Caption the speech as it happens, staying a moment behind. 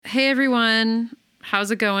Hey everyone,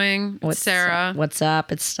 how's it going? It's Sarah. What's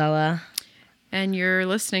up? It's Stella. And you're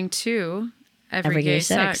listening to Every Gay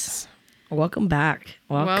Sex. Welcome back.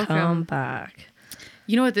 Welcome back.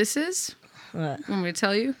 You know what this is? What? Want me to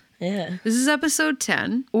tell you? Yeah. This is episode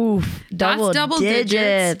 10. Oof. Double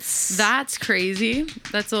digits. That's crazy.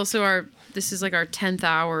 That's also this is like our 10th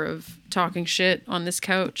hour of talking shit on this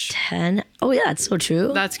couch. 10? Oh yeah, it's so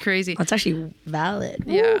true. That's crazy. That's actually valid.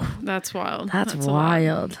 Yeah, Ooh. that's wild. That's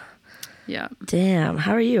wild. Yeah. Damn.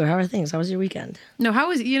 How are you? How are things? How was your weekend? No, how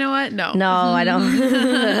was, you know what? No, I don't.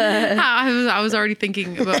 I was already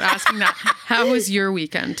thinking about asking that. How was your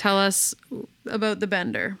weekend? Tell us about the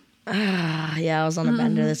bender. Yeah, I was on a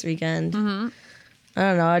bender this weekend. Mm-hmm. I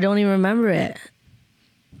don't know. I don't even remember it.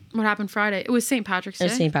 What happened Friday? It was St. Patrick's Day. It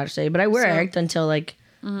was St. Patrick's Day, but I worked until like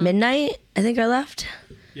midnight. I think I left.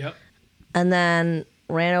 Yep. And then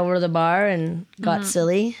ran over to the bar and got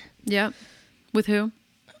silly. Yep. With who?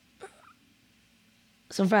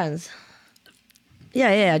 Some friends.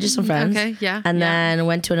 Yeah, just some friends. Okay, yeah. And then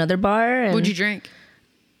went to another bar. And What'd you drink?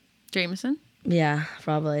 Jameson? Yeah,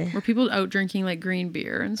 probably. Were people out drinking like green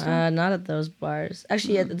beer and stuff? Not at those bars.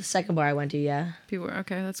 Actually, at the second bar I went to, yeah. People were,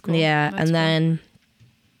 okay, that's cool. Yeah, That's and cool. then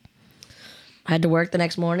I had to work the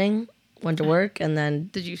next morning. Went to work, and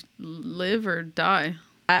then... Did you live or die?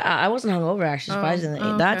 I wasn't hungover, actually, surprisingly.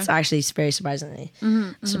 okay. That's actually very surprising,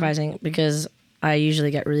 because I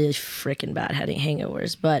usually get really freaking bad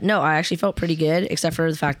hangovers. But no, I actually felt pretty good, except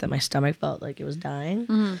for the fact that my stomach felt like it was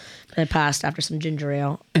dying. I passed after some ginger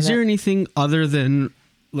ale. Is there anything other than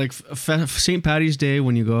like St. Patty's Day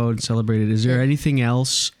when you go out and celebrate it? Is there anything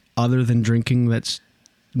else other than drinking that's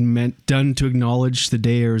done to acknowledge the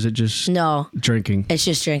day, or is it just drinking? It's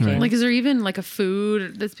just drinking. Right. Like, is there even like a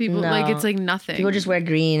food that's people, like it's like nothing? People just wear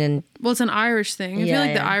green and... Well, it's an Irish thing. I feel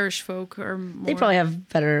like the Irish folk are more... They probably have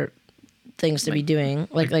better things to be doing,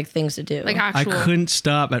 like things to do. Like I actual... couldn't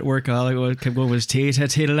stop at work. All I kept going was tata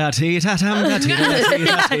tata la tata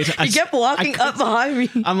tata. You kept walking up behind me.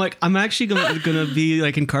 I'm like, I'm actually gonna be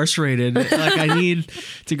like incarcerated. Like I need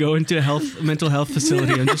to go into a mental health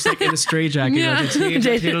facility. I'm just like in a straitjacket. Yeah. Like,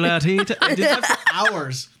 I did that for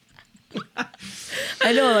hours.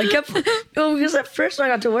 I know. I kept because at first when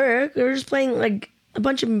I got to work, we were just playing like a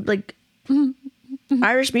bunch of like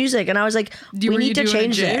Irish music, and I was like, we need to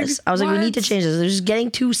change this. I was like, we need to change this. It was just getting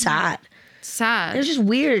too sad. Sad. It was just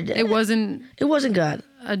weird. It wasn't good.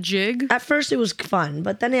 a jig. At first it was fun,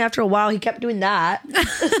 but then after a while he kept doing that.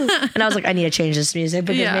 And I was like, I need to change this music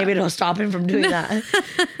because maybe it'll stop him from doing that.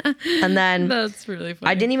 And then That's really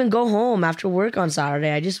funny. I didn't even go home after work on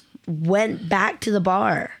Saturday. I just went back to the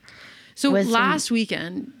bar. So last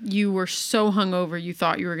weekend, you were so hungover you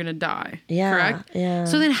thought you were going to die. Yeah. Correct? Yeah.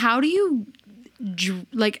 So then how do you,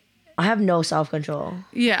 like... I have no self-control.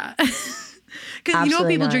 Yeah. Because you know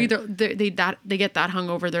people drink, they get that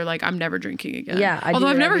hungover, they're like, I'm never drinking again. Yeah. Although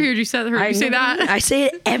I've never heard you say that. I say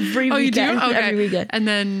it every weekend. Oh, you do? Okay. Every weekend. And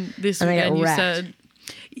then this weekend you said,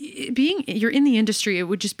 you're in the industry, it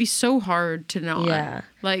would just be so hard to not. Yeah.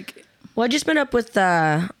 Like... Well, I just met up with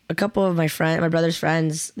a couple of my brother's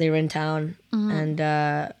friends. They were in town, and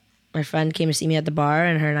my friend came to see me at the bar,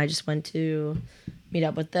 and her and I just went to meet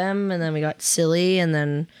up with them, and then we got silly, and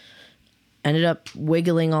then ended up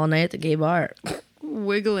wiggling all night at the gay bar.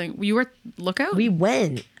 Wiggling? You were at Lookout? We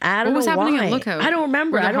went. I don't know what was happening why. at Lookout? I don't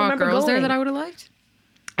remember. Were there I don't hot remember girls going. there that I would have liked?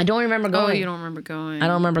 I don't remember going. Oh, you don't remember going. I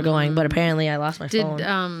don't remember going, but apparently I lost my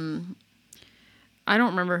phone. I don't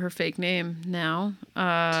remember her fake name now.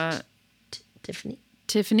 Tiffany.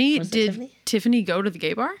 Tiffany? Was it Did Tiffany go to the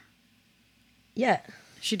gay bar? Yeah.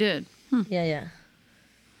 She did. Yeah.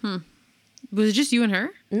 Was it just you and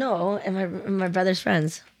her? No, and my brother's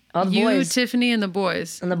friends. All the you, boys. Tiffany, and the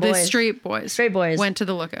boys. And the boys. The straight boys. Straight boys. Went to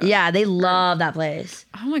the Lookout. Yeah, they love that place.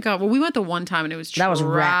 Oh my God. Well, we went the one time and it was trash.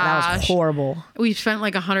 That was horrible. We spent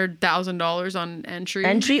like $100,000 on entry.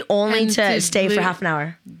 Entry only to stay for half an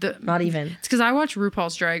hour. Not even. It's because I watch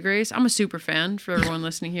RuPaul's Drag Race. I'm a super fan for everyone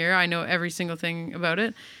listening here. I know every single thing about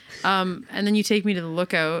it. And then you take me to the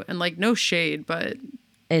Lookout and like no shade, but...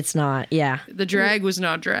 It's not, yeah. The drag was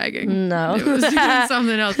not dragging. No. It was doing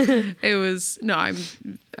something else. It was, no,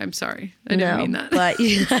 I'm sorry. I didn't mean that. But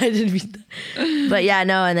I didn't mean that. But yeah,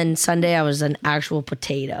 no, and then Sunday I was an actual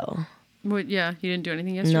potato. What, yeah, you didn't do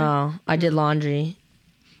anything yesterday? No, I did laundry.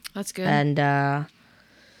 That's good. And That's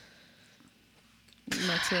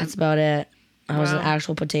it. that's about it. I was an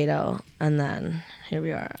actual potato. And then here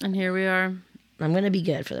we are. And here we are. I'm going to be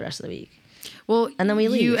good for the rest of the week. Well, and then we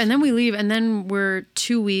leave. And then we're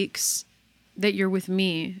 2 weeks that you're with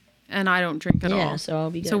me, and I don't drink at all. Yeah, so I'll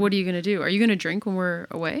be good. So what are you gonna do? Are you gonna drink when we're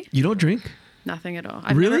away? You don't drink? Nothing at all.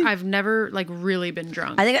 Really? I've never like really been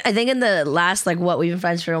drunk. I think in the last like what we've been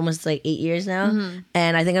friends for almost like 8 years now,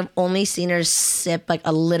 and I think I've only seen her sip like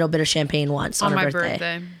a little bit of champagne once on her my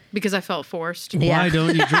birthday. because I felt forced. Why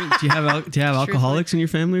don't you drink? Do you have alcoholics in your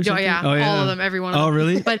family or Oh something? yeah, all of them, every one of them. Oh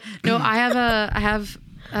really? But no, I have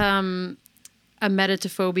a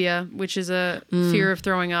metatophobia, which is a fear of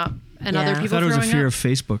throwing up and Yeah. other I people thought it was a throwing fear up. of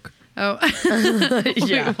Facebook. Oh,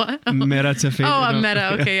 Yeah. wait, what? Meta to Facebook. Oh, a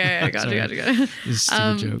meta. Okay, yeah, got Sorry. you. This is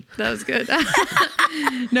a stupid joke. That was good.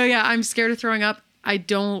 No, yeah, I'm scared of throwing up.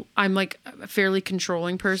 I'm like a fairly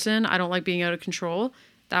controlling person. I don't like being out of control.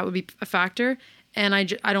 That would be a factor. And I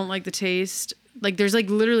don't like the taste. Like there's like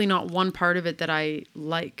literally not one part of it that I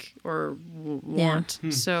like or want.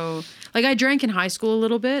 So like I drank in high school a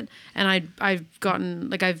little bit, and I've gotten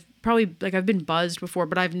like I've been buzzed before,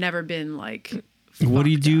 but I've never been like. What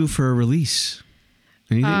do you fucked do up. for a release?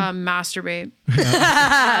 Anything? Masturbate.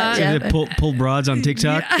 So they pull broads on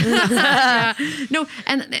TikTok. No,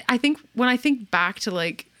 and I think when I think back to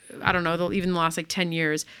like I don't know, even the last like 10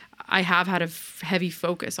 years, I have had a heavy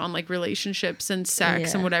focus on like relationships and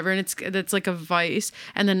sex and whatever, and that's like a vice.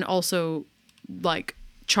 And then also like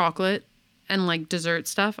chocolate and like dessert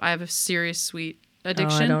stuff. I have a serious sweet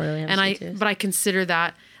addiction, don't really have and sweet tooth. but I consider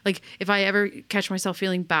that. Like if I ever catch myself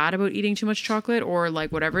feeling bad about eating too much chocolate or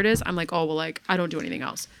like whatever it is, I'm like, oh well, like I don't do anything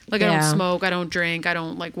else. Like I don't smoke, I don't drink, I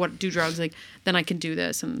don't like do drugs. Like then I can do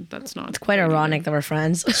this, and that's not. It's quite ironic that we're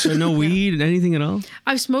friends. So no weed, anything at all?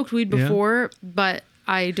 I've smoked weed before, but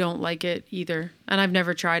I don't like it either, and I've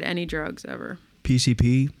never tried any drugs ever.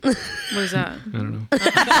 PCP? What is that? I don't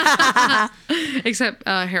know. Except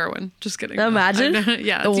heroin. Just kidding. Imagine.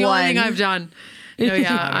 Yeah, The it's the only thing one. I've done. No,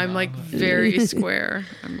 yeah, I'm like very square.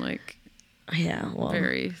 I'm like Yeah, well,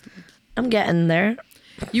 very. I'm getting there.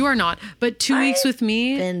 You are not, but 2 weeks with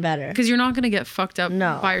me, Been better. because you're not gonna get fucked up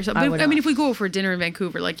No, by yourself. I But would I mean, not. if we go for dinner in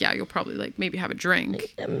Vancouver, like yeah, you'll probably like maybe have a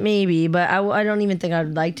drink. Maybe, but I don't even think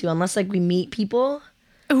I'd like to unless like we meet people.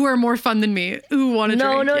 Who are more fun than me? Who want to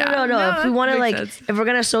No, drink? no, Yeah. no, no. If we that want to makes like, sense. if we're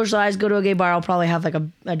gonna socialize, go to a gay bar, I'll probably have like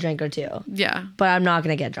a drink or two. Yeah. But I'm not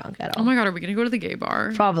gonna get drunk at Oh all. my god, are we gonna go to the gay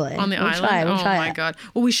bar? Probably. On the We'll island. try, we'll oh try my it. god.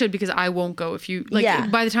 Well, we should, because I won't go if you like. Yeah.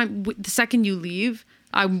 By the time the second you leave,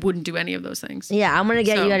 I wouldn't do any of those things. Yeah, I'm gonna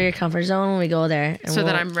get So- you out of your comfort zone when we go there, and So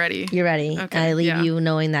that I'm ready. You're ready. Okay, And I leave yeah. you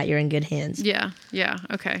knowing that you're in good hands. Yeah. Yeah.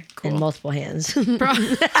 Okay. Cool. In multiple hands.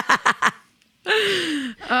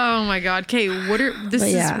 Oh my god. Okay.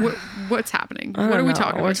 What's happening? What are we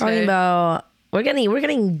talking about? We're talking today? about we're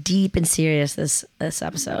getting deep and serious this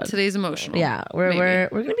episode. Today's emotional. Yeah, maybe. we're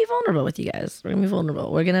gonna be vulnerable with you guys. We're gonna be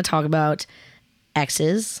vulnerable. We're gonna talk about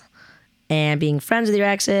exes and being friends with your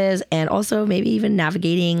exes, and also maybe even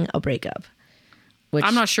navigating a breakup. Which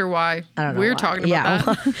I'm not sure why I don't know we're why. talking Yeah.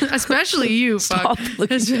 about that. Especially you, fuck. Stop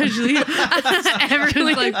looking Especially you.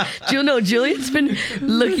 Everyone's like, Julian's been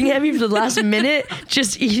looking at me for the last minute,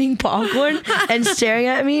 just eating popcorn and staring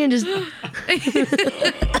at me and just. oh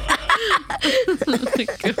my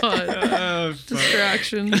god.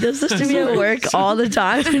 Distraction. Does this to me at work all the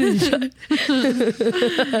time.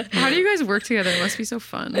 How do you guys work together? It must be so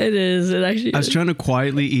fun. It is. It actually I was is. trying to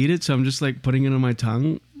quietly eat it, so I'm just like putting it on my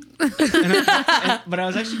tongue. But I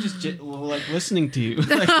was actually just like listening to you.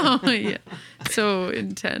 Like, Oh, yeah. So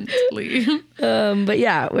intently. But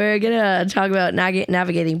yeah, we're gonna talk about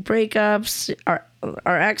navigating breakups, our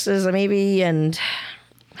exes maybe, and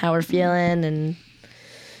how we're feeling, and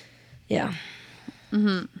yeah,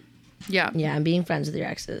 Yeah. and being friends with your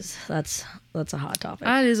exes. That's a hot topic.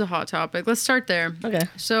 That is a hot topic. Let's start there. Okay.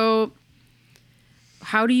 So,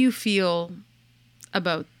 how do you feel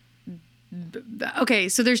about? Okay,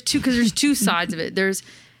 so there's two sides of it. There's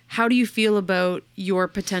how do you feel about your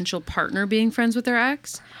potential partner being friends with their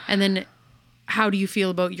ex, and then how do you feel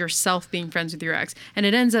about yourself being friends with your ex? And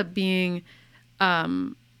it ends up being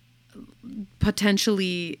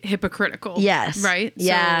potentially hypocritical. Yes. Right?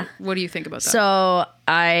 Yeah. So what do you think about that? So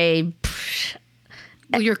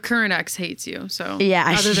Well, your current ex hates you, so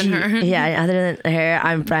yeah, other than her. yeah, other than her,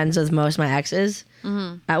 I'm friends with most of my exes.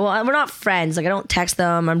 Well, we're not friends. Like I don't text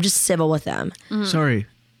them. I'm just civil with them. Sorry,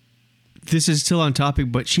 this is still on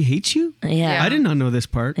topic, but she hates you? Yeah. I did not know this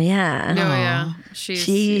part. Yeah. No, yeah.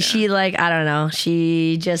 She like I don't know.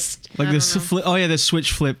 She just Like this flip. Oh yeah, the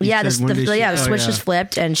switch flip. You yeah, said one day the she- switch yeah. just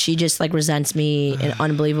flipped, and she just like resents me an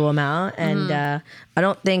unbelievable amount. And I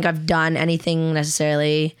don't think I've done anything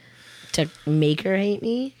necessarily to make her hate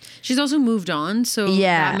me. She's also moved on, so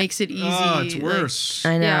Yeah. that makes it easy. Oh, it's like- worse.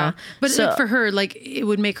 I know. yeah, but So- like, for her, like it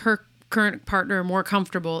would make her current partner more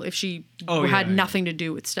comfortable if she Oh, had yeah, nothing to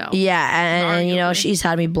do with Stell. Yeah, and you know Arguably. she's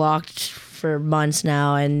had me blocked for months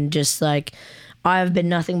now, and just like I've been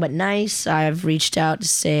nothing but nice. I've reached out to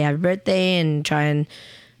say happy birthday and try and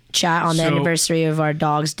chat on the anniversary of our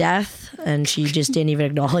dog's death, and she just didn't even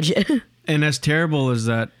acknowledge it. And as terrible as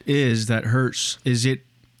that hurts. Is it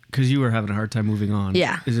because you were having a hard time moving on?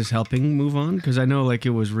 Yeah. Is this helping move on? Because I know like it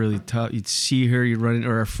was really tough. You'd see her, you'd run,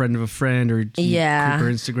 or a friend of a friend, or you'd click her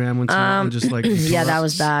Instagram once in a while and just like yeah, that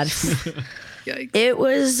was bad. Yikes. It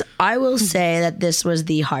was. I will say that this was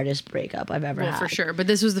the hardest breakup I've ever had. For sure. But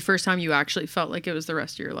this was the first time you actually felt like it was the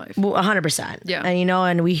rest of your life. Well, 100%. Yeah. And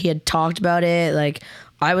and we had talked about it. Like,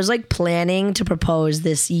 I was like planning to propose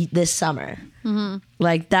this summer. Mm-hmm.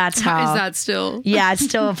 Like, that's how. Is that still? Yeah, it's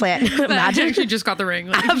still a plan. Imagine I actually just got the ring.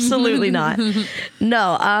 Like. Absolutely not.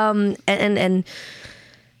 No. And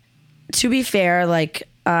to be fair, like,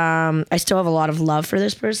 I still have a lot of love for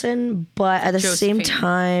this person, but at the same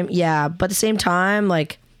time,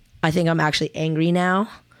 like, I think I'm actually angry now.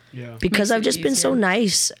 Yeah. Because I've just been so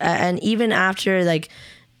nice. And even after like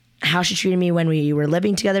how she treated me when we were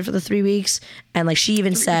living together for the 3 weeks, and like she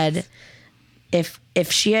even said if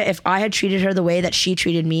I had treated her the way that she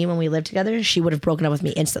treated me when we lived together, she would have broken up with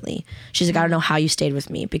me instantly. She's like, I don't know how you stayed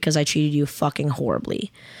with me because I treated you fucking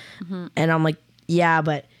horribly. Mm-hmm. And I'm like, yeah,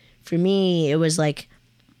 but for me, it was like,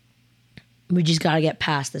 we just got to get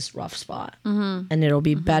past this rough spot, and it'll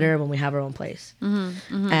be better when we have our own place.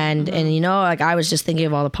 And like I was just thinking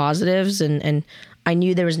of all the positives, and I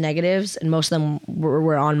knew there was negatives, and most of them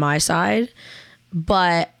were on my side.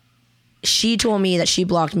 But she told me that she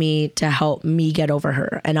blocked me to help me get over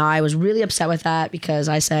her, and I was really upset with that because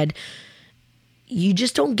I said, you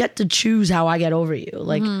just don't get to choose how I get over you.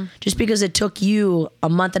 Like just because it took you a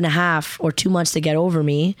month and a half or 2 months to get over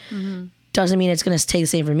me. Doesn't mean it's going to take the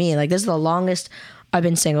same for me. Like, this is the longest I've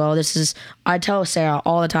been single. I tell Sarah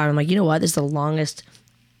all the time, I'm like, you know what? This is the longest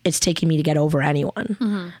it's taken me to get over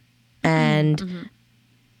anyone. And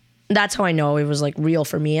that's how I know it was like real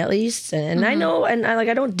for me, at least. And I know, and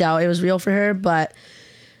I don't doubt it was real for her, but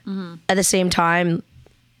at the same time,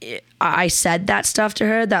 I said that stuff to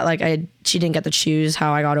her that like she didn't get to choose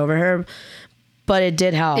how I got over her. But it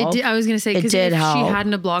did help. I was going to say, because if help. she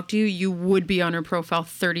hadn't have blocked you, you would be on her profile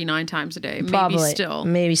 39 times a day. Probably.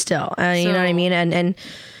 Maybe still. You know what I mean? And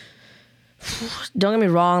don't get me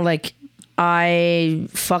wrong, like, I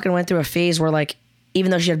fucking went through a phase where, like,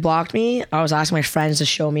 even though she had blocked me, I was asking my friends to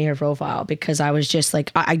show me her profile because I was just,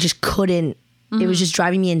 like, I just couldn't. It was just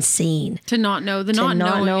driving me insane. To not know. The not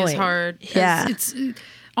knowing is hard. Yeah. It's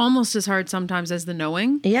almost as hard sometimes as the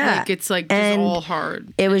knowing. Yeah. Like, it's like just all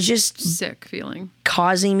hard. It was just sick feeling.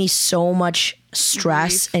 Causing me so much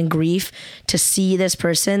stress and grief to see this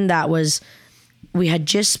person that we had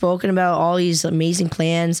just spoken about all these amazing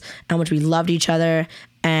plans, how much we loved each other,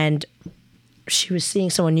 and she was seeing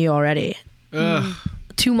someone new already.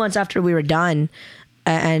 2 months after we were done.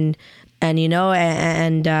 And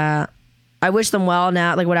I wish them well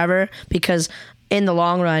now, like whatever, because in the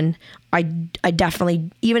long run, I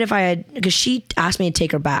definitely, even if I had, because she asked me to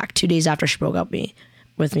take her back 2 days after she broke up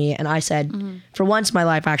with me, and I said, for once in my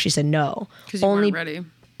life, I actually said no. Because you weren't ready.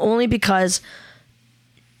 Only because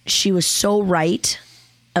she was so right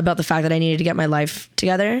about the fact that I needed to get my life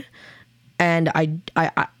together, and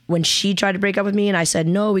I when she tried to break up with me, and I said,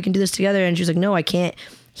 no, we can do this together, and she was like, no, I can't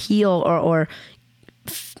heal or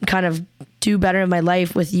kind of do better in my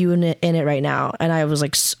life with you in it right now. And I was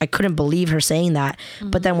like, I couldn't believe her saying that.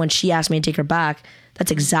 But then when she asked me to take her back, that's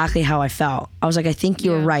exactly how I felt. I was like, I think you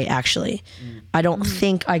were right, actually. I don't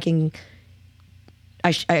think I can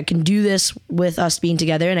do this with us being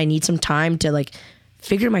together, and I need some time to like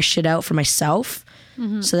figure my shit out for myself,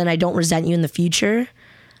 so then I don't resent you in the future.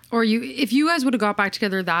 Or if you guys would have got back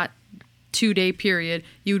together that 2-day period,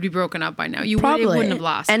 you would be broken up by now. It wouldn't have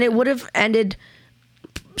lasted. And it would have ended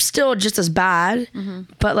still just as bad,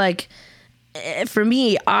 but like for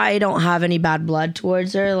me, I don't have any bad blood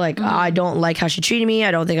towards her. Like I don't like how she treated me.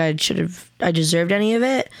 I don't think I deserved any of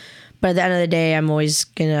it. But at the end of the day, I'm always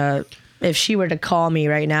gonna, if she were to call me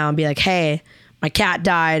right now and be like, hey, my cat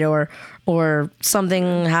died or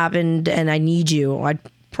something happened and I need you, I'd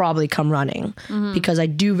probably come running because I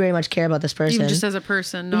do very much care about this person. Even just as a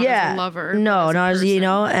person, not as a lover. No, not as,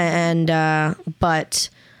 and but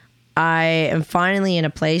I am finally in a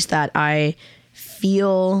place that I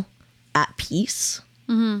feel at peace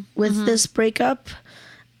with this breakup.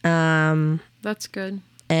 That's good.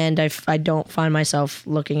 And I don't find myself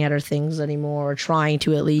looking at her things anymore, or trying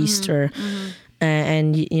to at least, and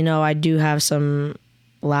I do have some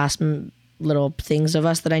last little things of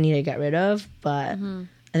us that I need to get rid of, but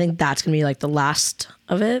I think that's gonna be like the last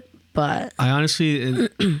of it. But I honestly,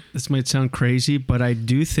 this might sound crazy, but I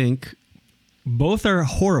do think both are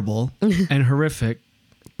horrible and horrific,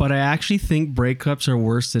 but I actually think breakups are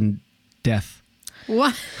worse than death.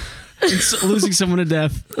 What? It's losing someone to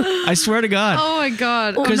death. I swear to God. Oh my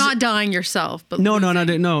God! Well, not dying yourself, but no.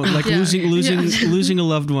 Like Yeah. losing a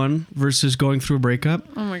loved one versus going through a breakup.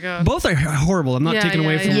 Oh my God! Both are horrible. I'm not taking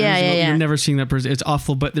away from Yeah. You're never seeing that person. It's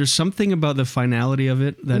awful, but there's something about the finality of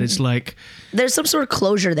it that it's like there's some sort of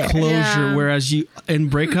closure there. Yeah. Whereas in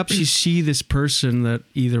breakups, you see this person that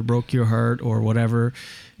either broke your heart or whatever.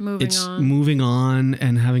 Moving on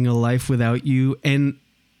and having a life without you. And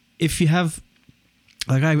if you have,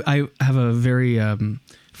 like, I have a very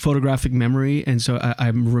photographic memory, and so I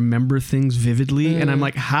remember things vividly, and I'm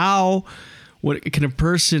like, what can a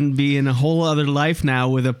person be in a whole other life now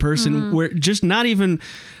with a person where just not even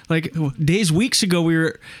like weeks ago we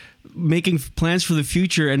were making plans for the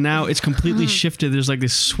future, and now it's completely shifted. There's like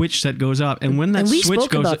this switch that goes off, and when that switch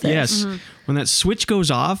goes off, when that switch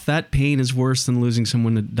goes off, that pain is worse than losing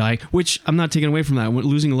someone to die, which I'm not taking away from that.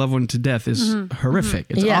 Losing a loved one to death is horrific.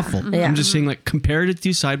 It's awful. I'm just saying, like, compared it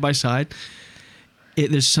to side by side,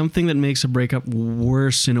 there's something that makes a breakup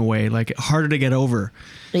worse in a way, like harder to get over.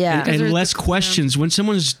 Yeah. And less questions. When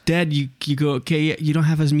someone's dead, you go, okay, you don't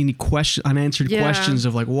have as many unanswered questions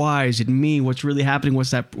of like, why is it me? What's really happening?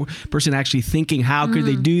 What's that person actually thinking? How could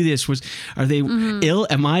they do this? Are they ill?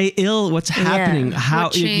 Am I ill? What's happening? How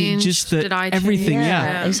what changed? Did I change? Everything?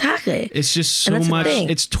 Yeah, exactly. It's just so much.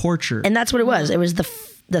 It's torture. And that's what it was. It was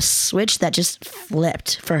the switch that just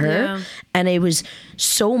flipped for her, and it was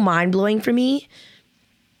so mind blowing for me.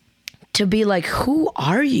 To be like, who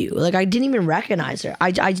are you? Like, I didn't even recognize her.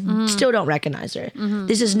 I still don't recognize her.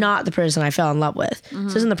 This is not the person I fell in love with.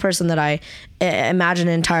 This isn't the person that I imagined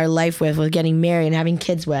an entire life with getting married and having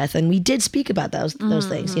kids with. And we did speak about those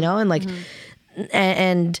things, you know? And like,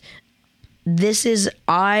 and this is,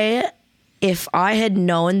 if I had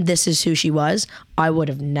known this is who she was, I would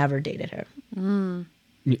have never dated her.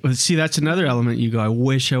 See, that's another element. You go, I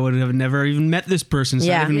wish I would have never even met this person. It's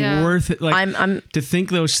not even worth it. Like, I'm to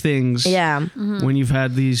think those things. Yeah. When you've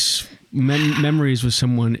had these memories with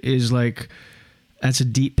someone is like, that's a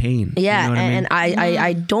deep pain. Yeah, you know and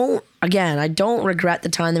I don't regret the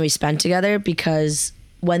time that we spent together, because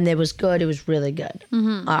when it was good, it was really good.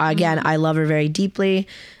 Again, I love her very deeply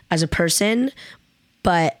as a person,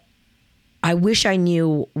 but I wish I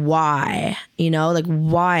knew why, you know, like,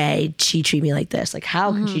 why she treat me like this? Like,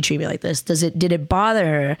 how can she treat me like this? Did it bother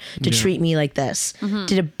her to treat me like this?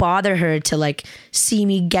 Did it bother her to like see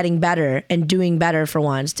me getting better and doing better for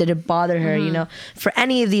once? Did it bother her, you know, for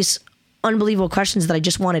any of these unbelievable questions that I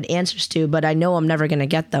just wanted answers to, but I know I'm never going to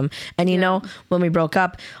get them. And you know, when we broke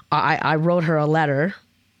up, I wrote her a letter,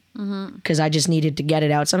 because I just needed to get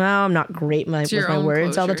it out somehow. I'm not great with my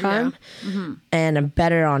words all the time, and I'm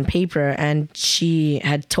better on paper. And she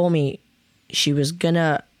had told me she was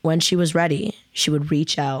gonna, when she was ready, she would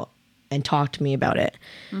reach out and talk to me about it.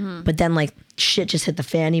 But then like shit just hit the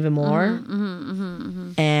fan even more,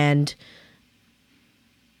 and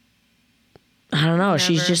I don't know.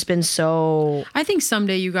 She's just been so. I think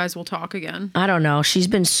someday you guys will talk again. I don't know. She's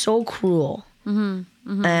been so cruel.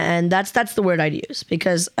 And that's the word I'd use,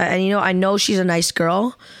 because and you know, I know she's a nice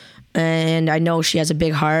girl, and I know she has a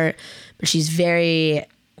big heart, but she's very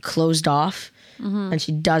closed off, and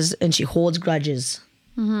she holds grudges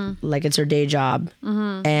like it's her day job,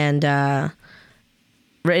 and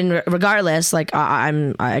regardless, like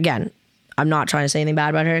I'm not trying to say anything bad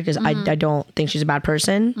about her, because I don't think she's a bad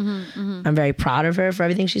person. I'm very proud of her for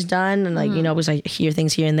everything she's done, and like you know, because I hear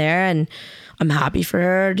things here and there, and I'm happy for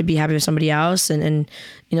her to be happy with somebody else, and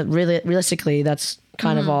you know, really realistically, that's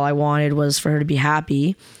kind of all I wanted, was for her to be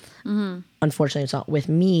happy. Unfortunately, it's not with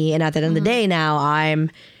me, and at the end of the day, now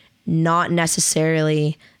I'm not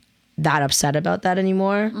necessarily that upset about that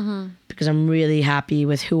anymore, because I'm really happy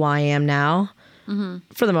with who I am now.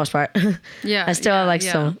 For the most part. I still have like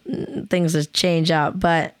some things to change up,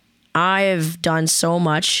 but I've done so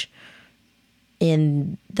much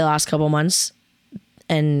in the last couple months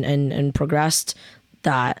and progressed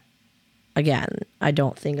that, again, I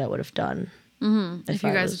don't think I would have done if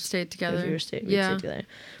you guys had stayed together. If we stayed together.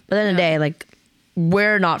 But at the end of the day, like,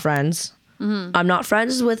 we're not friends. I'm not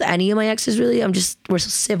friends with any of my exes, really. We're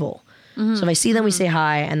civil. So if I see them, we say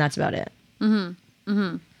hi, and that's about it.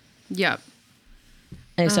 Yep.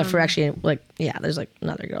 Except for actually, like, there's like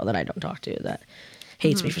another girl that I don't talk to that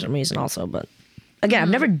hates me for some reason also. But again, I've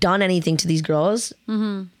never done anything to these girls.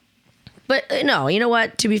 But no, you know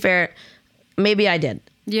what? To be fair, maybe I did.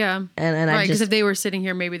 Yeah. And right, because if they were sitting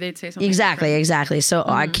here, maybe they'd say something. Exactly. So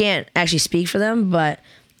I can't actually speak for them, but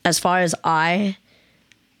as far as I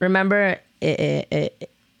remember,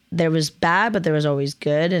 there was bad, but there was always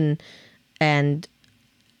good. And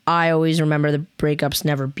I always remember the breakups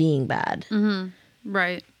never being bad.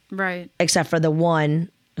 Right. Except for the one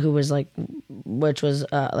who was like, which was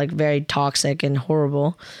like very toxic and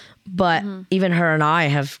horrible. But even her and I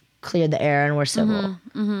have cleared the air and we're civil.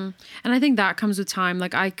 And I think that comes with time.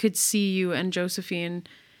 Like I could see you and Josephine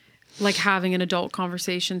like having an adult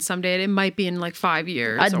conversation someday. It might be in like 5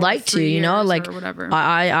 years. I'd like to, you know, like or whatever.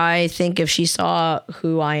 I think if she saw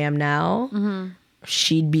who I am now,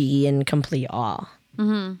 she'd be in complete awe.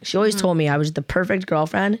 She always told me I was the perfect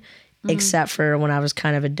girlfriend, except for when I was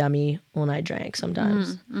kind of a dummy when I drank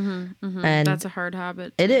sometimes. And that's a hard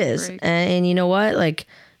habit. It is. And you know what? Like,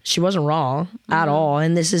 she wasn't wrong at all.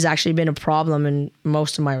 And this has actually been a problem in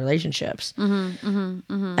most of my relationships.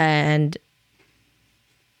 And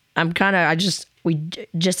I'm kind of, we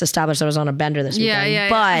just established I was on a bender this weekend.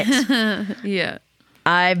 But yeah.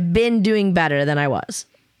 I've been doing better than I was.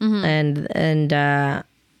 And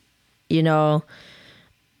you know,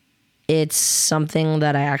 it's something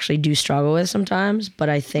that I actually do struggle with sometimes. But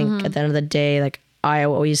I think at the end of the day, like, I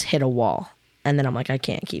always hit a wall. And then I'm like, I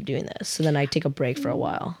can't keep doing this. So then I take a break for a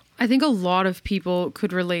while. I think a lot of people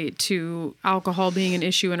could relate to alcohol being an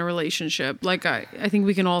issue in a relationship. Like, I think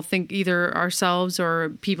we can all think either ourselves or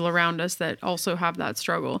people around us that also have that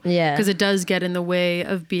struggle. Yeah. Because it does get in the way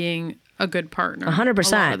of being a good partner.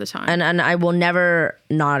 100%. A lot of the time. And I will never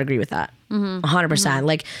not agree with that. 100%.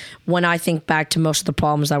 Like, when I think back to most of the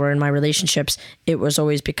problems that were in my relationships, it was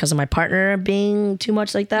always because of my partner being too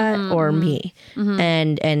much like that or me.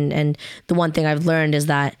 And the one thing I've learned is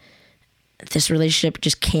that this relationship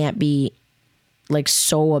just can't be like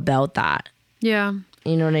so about that. Yeah.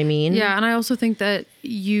 You know what I mean? Yeah. And I also think that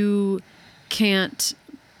you can't,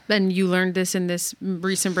 and you learned this in this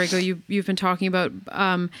recent breakup you've been talking about,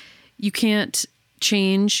 you can't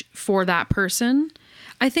change for that person.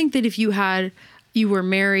 I think that if you were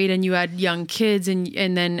married and you had young kids and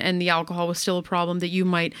the alcohol was still a problem, that you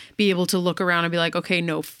might be able to look around and be like, okay,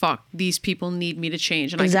 no, fuck, these people need me to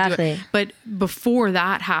change. And exactly. I can do it. But before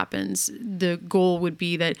that happens, the goal would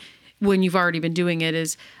be that when you've already been doing it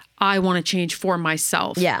is, I want to change for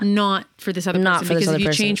myself, not for this other person. Because if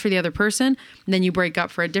you change for the other person, then you break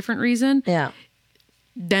up for a different reason. Yeah.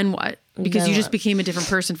 Then what? Because you just became a different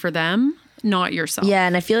person for them, not yourself. Yeah,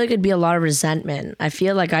 and I feel like it'd be a lot of resentment. I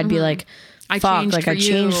feel like I'd be like, I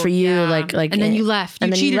changed for you, yeah. like, and then you left.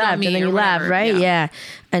 You cheated on me, and then you left, right? Yeah.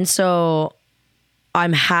 And so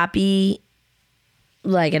I'm happy,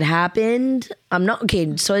 like, it happened. I'm not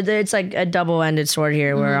okay. So it's like a double-ended sword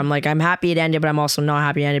here, where I'm like, I'm happy it ended, but I'm also not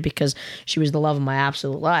happy it ended because she was the love of my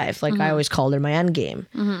absolute life. Like, I always called her my end game,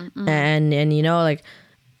 and you know, like,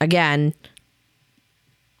 again,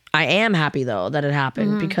 I am happy though that it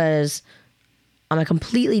happened because I'm a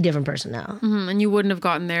completely different person now. And you wouldn't have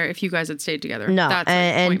gotten there if you guys had stayed together. No.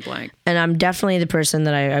 That's point blank. And I'm definitely the person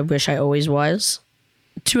that I wish I always was.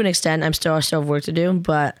 To an extent, I still have work to do,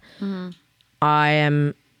 but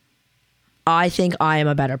I think I am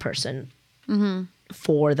a better person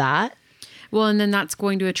for that. Well, and then that's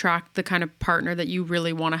going to attract the kind of partner that you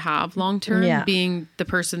really want to have long term, being the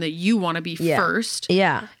person that you want to be first.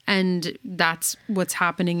 Yeah. And that's what's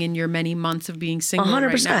happening in your many months of being single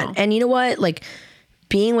 100%. Right now. And you know what? Like,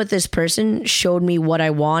 being with this person showed me what I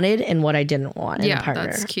wanted and what I didn't want in a partner.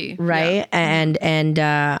 That's key. Right?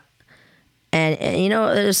 Yeah. And you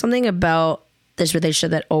know, there's something about this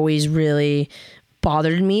relationship that always really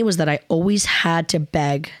bothered me, was that I always had to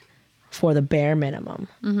beg for the bare minimum.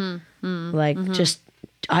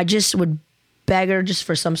 I just would beg her just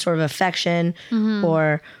for some sort of affection,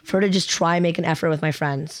 or for her to just try and make an effort with my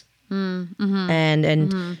friends.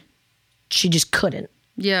 And she just couldn't.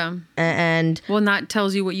 Yeah. And that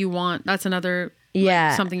tells you what you want. That's another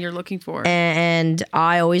something you're looking for. And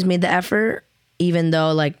I always made the effort, even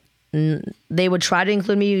though like they would try to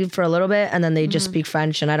include me for a little bit, and then they just speak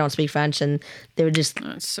French and I don't speak French, and they would just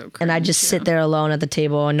and I'd just sit there alone at the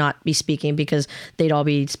table and not be speaking, because they'd all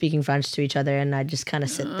be speaking French to each other, and I'd just kind of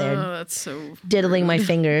sit there that's so diddling my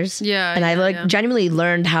fingers. And I genuinely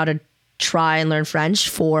learned how to try and learn French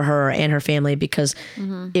for her and her family, because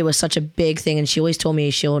it was such a big thing, and she always told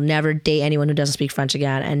me she'll never date anyone who doesn't speak French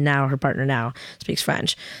again, and now her partner now speaks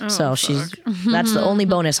French. So she's that's the only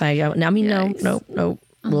bonus I mean. No,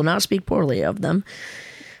 will not speak poorly of them.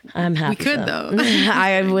 I'm happy. We could though.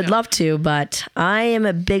 I would love to, but I am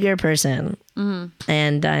a bigger person,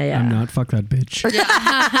 and I'm not. Fuck that bitch.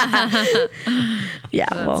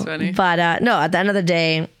 That's funny. But no, at the end of the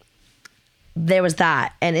day, there was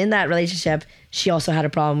that, and in that relationship, she also had a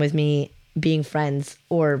problem with me being friends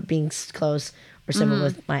or being close or civil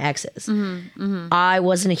with my exes. I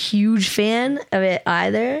wasn't a huge fan of it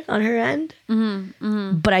either on her end,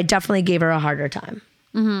 but I definitely gave her a harder time.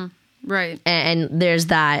 Right. And there's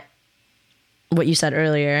that, what you said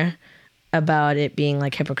earlier about it being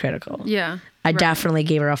like hypocritical. Yeah. I definitely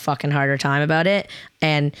gave her a fucking harder time about it.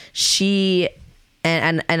 And she,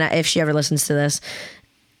 and if she ever listens to this,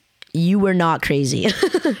 you were not crazy.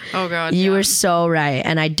 Oh God. You were so right.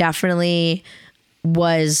 And I definitely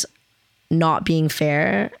was not being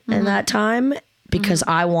fair in that time because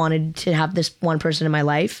I wanted to have this one person in my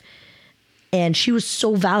life. And she was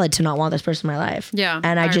so valid to not want this person in my life. Yeah,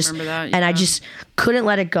 and I just remember that. and I just couldn't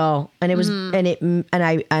let it go. And it was and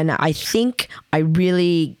I think I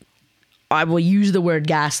will use the word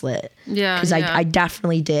gaslit. Yeah, because I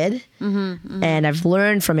definitely did, and I've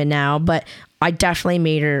learned from it now. But I definitely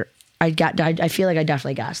made her. I feel like I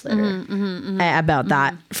definitely gaslit her about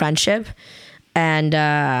that friendship, and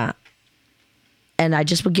I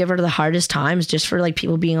just would give her the hardest times just for like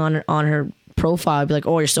people being on her profile. I'd be like,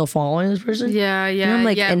 oh, you're still following this person? Yeah, yeah. And I'm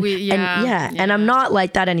like, yeah, and I'm not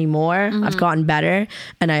like that anymore. I've gotten better,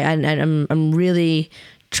 and I'm really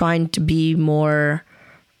trying to be more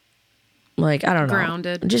like, I don't know,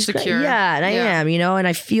 grounded, just secure. Yeah, and I am, and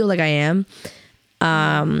I feel like I am.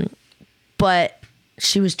 But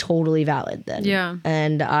she was totally valid then. Yeah,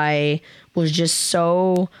 and I was just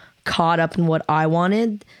so caught up in what I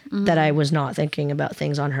wanted that I was not thinking about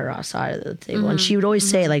things on her side of the table. And she would always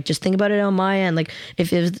say, like, just think about it on my end. Like,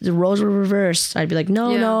 if the roles were reversed, I'd be like,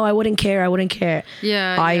 no, I wouldn't care.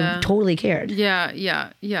 Yeah, I totally cared.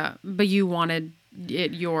 Yeah. But you wanted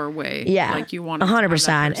it your way. Yeah, like you wanted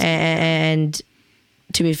 100%. And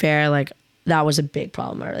to be fair, like, that was a big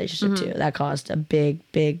problem in our relationship too. That caused a big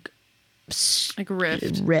like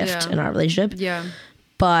rift in our relationship. Yeah,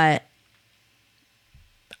 but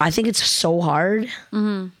I think it's so hard.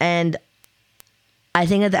 And I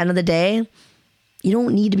think at the end of the day, you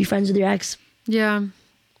don't need to be friends with your ex. Yeah.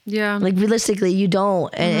 Like, realistically, you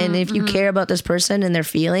don't. And if you care about this person and their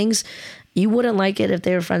feelings, you wouldn't like it if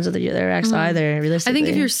they were friends with their ex either, realistically. I think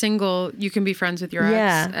if you're single, you can be friends with your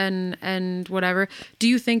ex and whatever. Do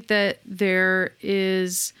you think that there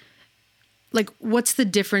is... like, what's the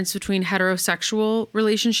difference between heterosexual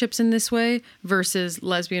relationships in this way versus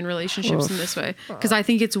lesbian relationships in this way? Because I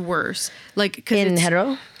think it's worse. Like, in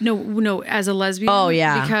hetero? No, as a lesbian. Oh,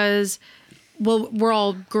 yeah. Because, well, we're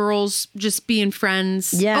all girls just being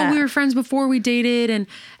friends. Yeah. Oh, we were friends before we dated,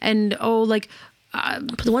 and oh, like.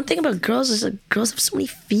 But the one thing about girls is that girls have so many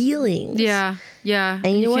feelings. Yeah.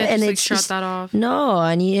 And you know what? Can't And just, it's shut just, that off. No,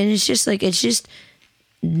 and it's just like, it's just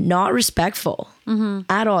not respectful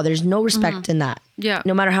at all. There's no respect in that. Yeah.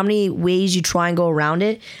 No matter how many ways you try and go around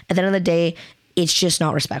it, at the end of the day, it's just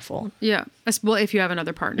not respectful. Yeah. Well, if you have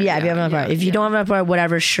another partner. Yeah, if you have another partner. If you don't have another partner,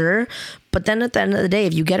 whatever, sure. But then at the end of the day,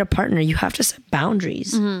 if you get a partner, you have to set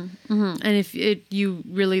boundaries. And if you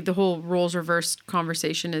really, the whole roles reversed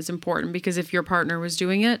conversation is important, because if your partner was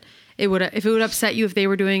doing it, if it would upset you if they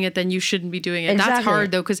were doing it, then you shouldn't be doing it. Exactly. That's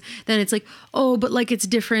hard though, because then it's like, oh, but like it's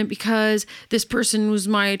different because this person was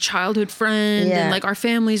my childhood friend and like our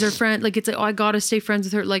families are friends. Like, it's like, oh, I gotta stay friends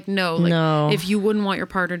with her. Like, no. If you wouldn't want your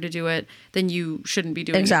partner to do it, then you shouldn't be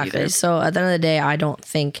doing it either. So at the end of the day, I don't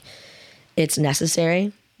think it's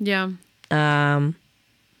necessary. Yeah.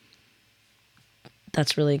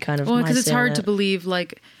 That's really kind of because it's hard to believe,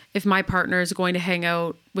 like, if my partner is going to hang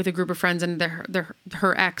out with a group of friends and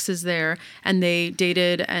her ex is there and they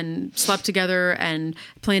dated and slept together and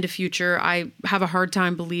planned a future, I have a hard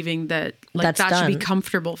time believing that, like, that should be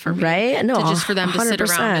comfortable for me, right? No, just for them to sit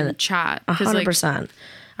around and chat. 100%. Like,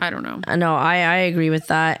 I don't know. No, I agree with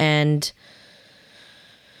that, and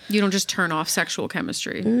you don't just turn off sexual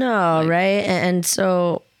chemistry. No, like, right? And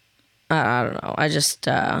so I don't know. I just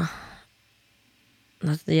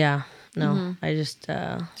No, I just.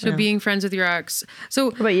 So being friends with your ex. So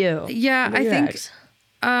what about you? Yeah, I think. Ex?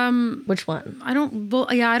 Which one? I don't.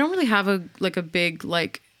 Well, yeah, I don't really have a big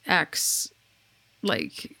like ex.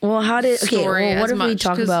 Like. Well, how did story okay? Well, what if we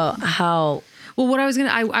talk about how? Well, what I was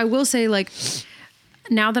I will say, like,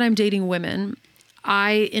 now that I'm dating women,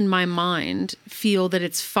 I, in my mind, feel that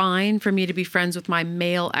it's fine for me to be friends with my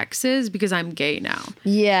male exes because I'm gay now.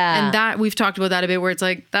 Yeah. And that, we've talked about that a bit, where it's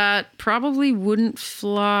like, that probably wouldn't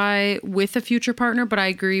fly with a future partner. But I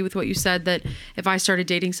agree with what you said, that if I started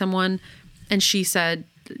dating someone and she said,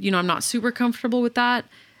 I'm not super comfortable with that,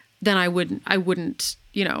 then I wouldn't,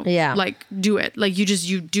 like, do it. Like,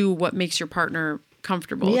 you do what makes your partner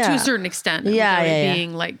comfortable to a certain extent. Without it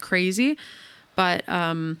being like crazy. But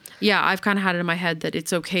I've kind of had it in my head that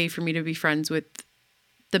it's okay for me to be friends with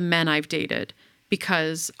the men I've dated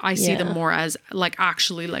because I see them more as like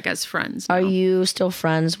actually like as friends now. Are you still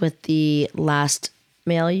friends with the last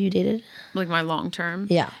male you dated? Like my long term.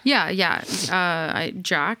 Yeah. Yeah.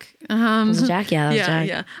 Jack. Was it Jack? Yeah, that was Yeah. Jack.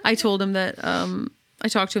 Yeah. I told him that. I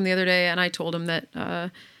talked to him the other day, and I told him that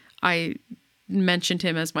I mentioned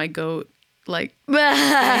him as my goat. Like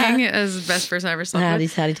as the best person I ever slept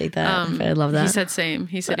with. How do you take that? I love that. He said same.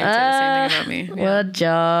 He said he would say the same thing about me. Yeah. What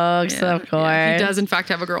jokes, of course. Yeah. He does in fact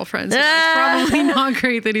have a girlfriend. So that's probably not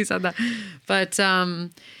great that he said that. But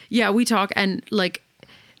yeah, we talk, and like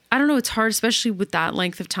I don't know, it's hard, especially with that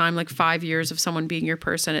length of time, like 5 years of someone being your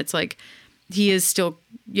person. It's like he is still,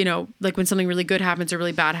 you know, like when something really good happens or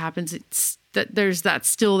really bad happens, it's that there's that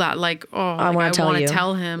still that like, oh, I want to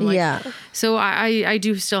tell him. Like, yeah. So I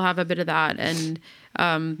do still have a bit of that. And,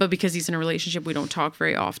 but because he's in a relationship, we don't talk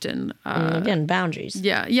very often. Again, boundaries.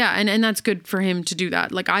 Yeah. Yeah. And that's good for him to do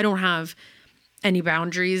that. Like I don't have any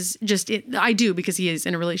boundaries, I do because he is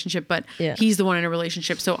in a relationship, but he's the one in a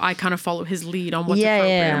relationship. So I kind of follow his lead on what's appropriate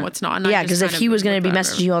and what's not. And yeah. Because if he was going to be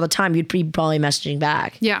messaging you all the time, you'd be probably messaging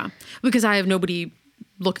back. Yeah. Because I have nobody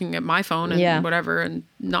looking at my phone and whatever, and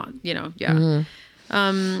not, you know,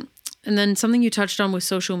 and then something you touched on with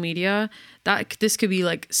social media, that this could be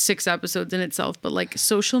like 6 episodes in itself, but like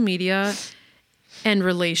social media and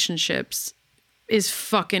relationships is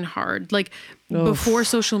fucking hard. Like before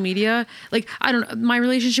social media, like my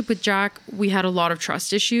relationship with Jack, we had a lot of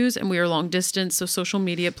trust issues and we were long distance, so social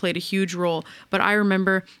media played a huge role. But I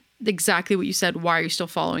remember exactly what you said. Why are you still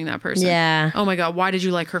following that person? Yeah. Oh my God. Why did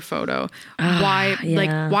you like her photo? Why,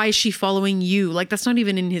 like, why is she following you? Like, that's not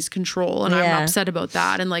even in his control. And I'm upset about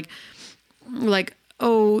that. And like,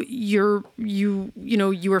 oh, you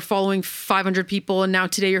were following 500 people and now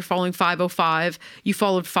today you're following 505. You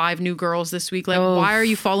followed 5 new girls this week. Like, why are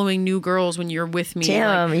you following new girls when you're with me?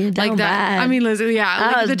 Damn, you're down like that. bad. I mean, listen,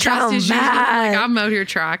 like the trust issues. Like, I'm out here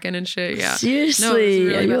tracking and shit. Yeah. Seriously,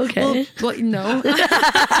 really are you okay? Well, no. But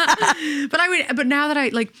now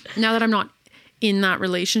that I'm not in that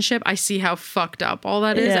relationship, I see how fucked up all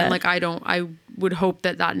that is. Yeah. And like, I would hope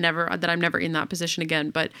that I'm never in that position again.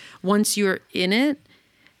 But once you're in it,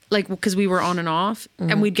 like, because we were on and off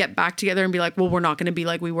and we'd get back together and be like, well, we're not going to be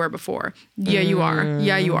like we were before. Yeah, you are.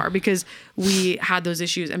 Yeah, you are. Because we had those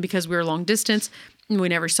issues. And because we were long distance and we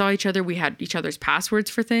never saw each other, we had each other's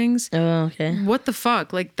passwords for things. Oh, okay. What the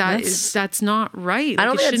fuck? Like that's not right. Like, I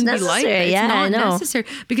don't think it's necessary. It's not I know. necessary.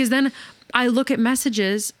 Because then I look at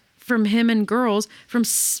messages from him and girls from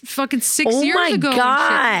fucking 6 years ago.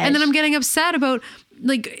 And then I'm getting upset about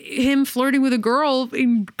like him flirting with a girl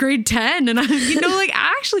in grade 10 and like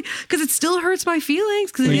actually, because it still hurts my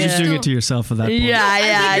feelings. Well, you're just doing it to yourself at that point. I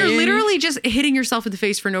think you're literally just hitting yourself in the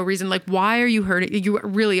face for no reason. Like, why are you hurting? You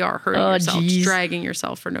really are hurting yourself, dragging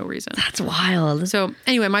yourself for no reason. That's wild. So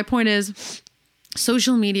anyway, my point is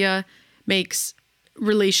social media makes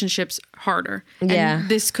relationships harder. And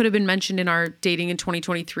this could have been mentioned in our dating in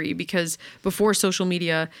 2023 because before social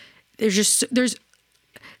media, there's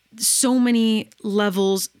so many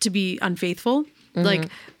levels to be unfaithful. Like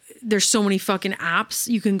there's so many fucking apps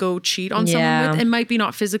you can go cheat on someone with. It might be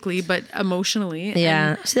not physically, but emotionally.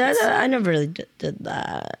 Yeah. See, I never really did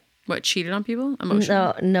that. What, cheated on people?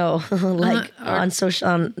 Emotionally? No. Like on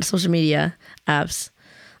social media apps.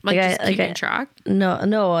 Like just keeping track?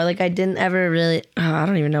 No. Like I didn't ever really. I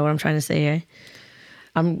don't even know what I'm trying to say here.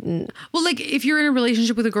 Well, like if you're in a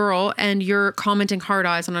relationship with a girl and you're commenting hard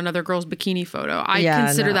eyes on another girl's bikini photo, I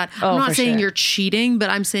consider that. I'm not saying you're cheating, but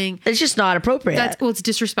I'm saying it's just not appropriate. It's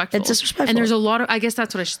disrespectful. It's disrespectful. And there's a lot of, I guess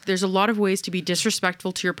that's what there's a lot of ways to be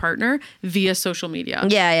disrespectful to your partner via social media.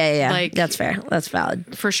 Yeah. Like that's fair. That's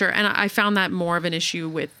valid for sure. And I found that more of an issue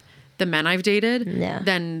with the men I've dated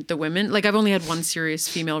than the women. Like I've only had one serious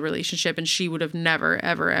female relationship and she would have never,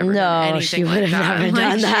 ever done anything like that. Never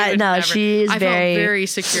done that. No, she's I felt very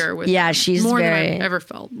secure with her. She's more very, than I've ever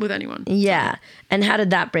felt with anyone. Yeah. And how did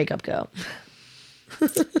that breakup go?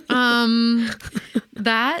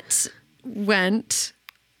 That went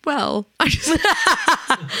well.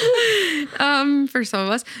 For some of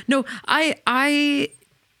us. No, I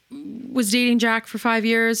was dating Jack for 5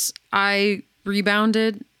 years. I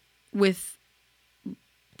rebounded with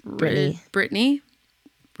Brittany.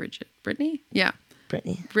 Yeah.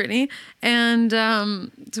 Brittany. And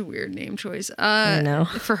it's a weird name choice. I know.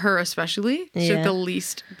 For her especially. She's like the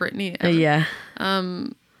least Brittany ever. Yeah.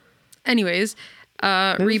 Anyways,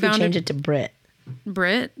 maybe rebounded. If we change it to Brit.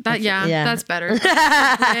 That's better.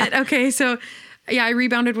 Brit. Okay, so I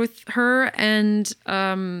rebounded with her and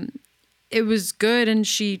it was good and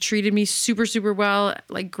she treated me super, super well.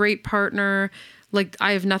 Like great partner. Like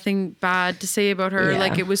I have nothing bad to say about her.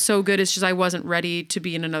 Like it was so good. It's just I wasn't ready to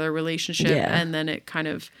be in another relationship. And then it kind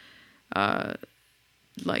of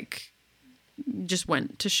like just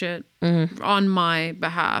went to shit on my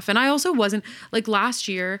behalf. And I also wasn't like, last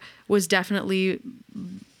year was definitely,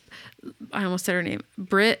 I almost said her name,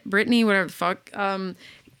 Brittany, whatever the fuck,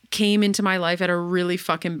 came into my life at a really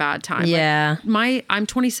fucking bad time. Yeah. Like I'm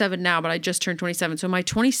 27 now, but I just turned 27. So my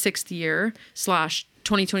 26th year /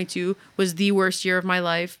 2022 was the worst year of my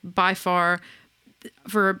life by far.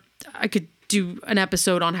 I could do an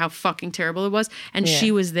episode on how fucking terrible it was. And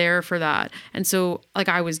she was there for that. And so like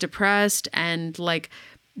I was depressed and like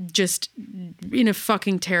just in a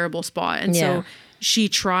fucking terrible spot. And so she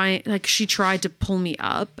tried to pull me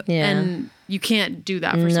up, and you can't do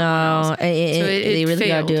that for someone else. They really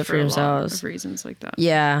gotta do it for themselves. Of reasons like that.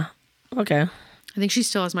 Yeah. Okay. I think she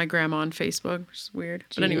still has my grandma on Facebook, which is weird.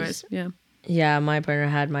 Jeez. But anyways, yeah. Yeah, my partner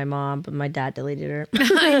had my mom, but my dad deleted her.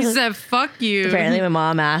 He said, "Fuck you." Apparently, my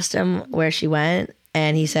mom asked him where she went,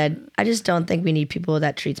 and he said, "I just don't think we need people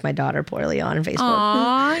that treats my daughter poorly on Facebook."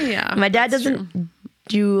 Aw, yeah. My dad doesn't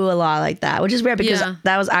do a lot like that, which is weird because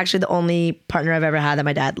that was actually the only partner I've ever had that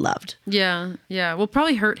my dad loved. Yeah, yeah. Well,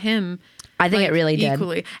 probably hurt him. I think it really did.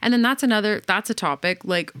 Equally. And then that's a topic.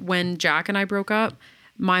 Like when Jack and I broke up,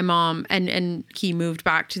 my mom and he moved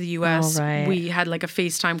back to the US. Oh, right. We had like a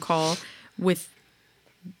FaceTime call with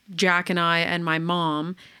Jack and I and my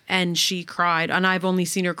mom, and she cried. And I've only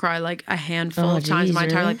seen her cry like a handful of times in my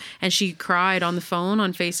entire life. And she cried on the phone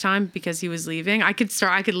on FaceTime because he was leaving. I could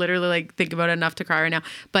literally like think about it enough to cry right now.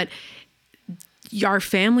 But our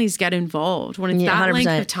families get involved when it's that 100%.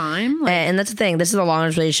 Length of time. Like, and that's the thing. This is the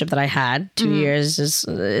longest relationship that I had. 2 years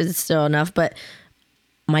is still enough. But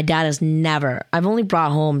my dad has never. I've only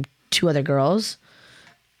brought home 2 other girls.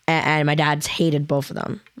 And my dad's hated both of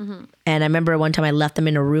them. And I remember one time I left them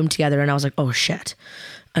in a room together and I was like, oh shit.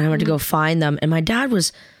 And I went to go find them. And my dad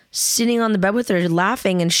was sitting on the bed with her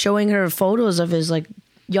laughing and showing her photos of his like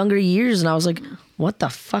younger years. And I was like, what the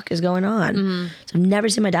fuck is going on? So I've never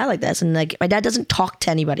seen my dad like this. And like my dad doesn't talk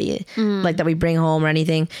to anybody like that we bring home or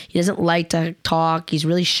anything. He doesn't like to talk. He's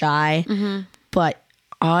really shy. But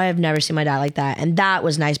I've never seen my dad like that. And that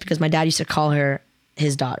was nice because my dad used to call her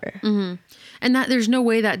his daughter. And that there's no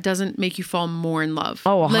way that doesn't make you fall more in love.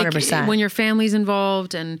 Oh, 100%. Like, when your family's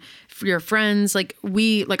involved and your friends, I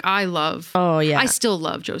love. Oh yeah. I still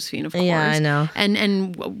love Josephine, of course. Yeah, I know.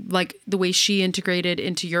 And like the way she integrated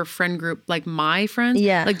into your friend group, like my friends.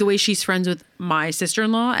 Yeah. Like the way she's friends with my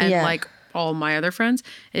sister-in-law and like all my other friends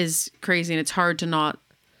is crazy, and it's hard to not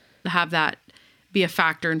have that be a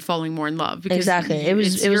factor in falling more in love. Because exactly. It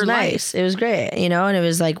was nice. It was great, you know? And it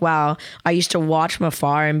was like, wow, I used to watch from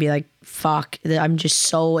afar and be like, fuck, I'm just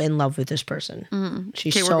so in love with this person.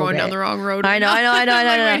 She's so we're going great. down the wrong road. I know.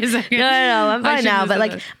 Wait a second. No, I'm fine now. But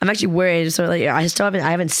like, I'm actually worried. So like, I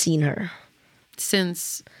haven't seen her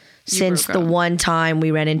since the one time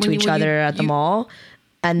we ran into each other at the mall.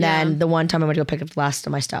 And then the one time I went to go pick up the last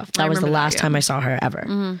of my stuff. That was the last time I saw her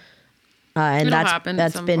ever. And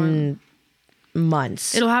that's been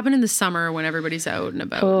months. It'll happen in the summer when everybody's out and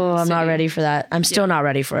about. Oh, I'm not ready for that. I'm still not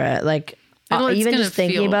ready for it. Like, even just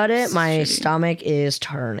thinking about it, my stomach is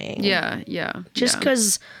turning. Yeah. Just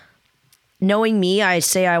because knowing me, I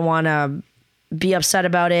say I want to be upset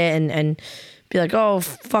about it and be like, oh,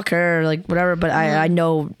 fuck her, like whatever. But I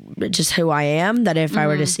know just who I am, that if I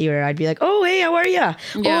were to see her, I'd be like, oh, hey, how are you? Yeah.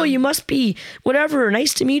 Oh, you must be whatever.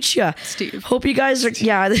 Nice to meet you. Steve. Hope you guys are,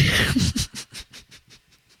 yeah.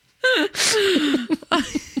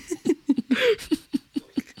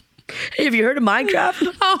 Hey, have you heard of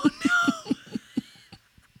Minecraft? Oh no.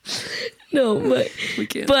 No, but we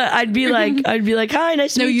can't. But I'd be like, hi,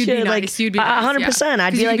 nice to meet you. You'd be like, nice. You'd be nice, 100%.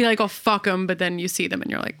 I'd be like, oh, fuck them. But then you see them and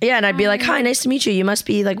you're like, yeah, and I'd be like, hi, nice to meet you. You must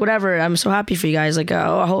be like whatever. I'm so happy for you guys. Like,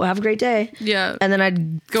 oh, have a great day. Yeah. And then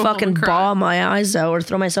I'd go fucking bawl my eyes out or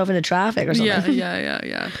throw myself into traffic or something.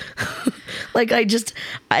 Yeah. Like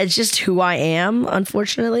it's just who I am,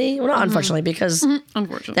 unfortunately. Well, not unfortunately, because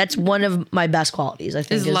unfortunately, that's one of my best qualities, I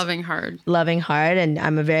think. Is loving hard. Loving hard, and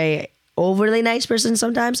I'm a very overly nice person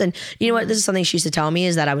sometimes. And you know what? This is something she used to tell me,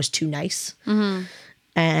 is that I was too nice.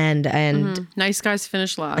 And nice guys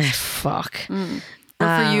finish last. Fuck. Or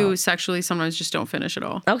for you, sexually, sometimes just don't finish at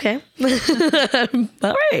all. Okay. All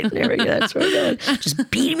right. There we go. That's where we're going. Just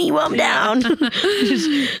beat me while I'm down.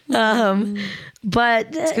 But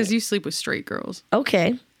it's because you sleep with straight girls.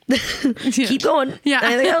 Okay. Keep going. Yeah.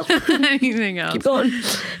 Anything else? Anything else? Keep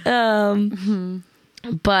going.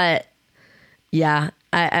 But yeah.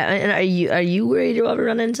 And are you worried you'll ever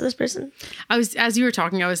run into this person? As you were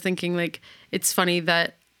talking, I was thinking, like, it's funny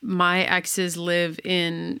that my exes live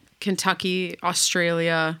in Kentucky,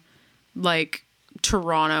 Australia, like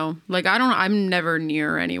Toronto. Like I'm never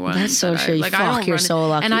near anyone. That's so true. Like I don't you're so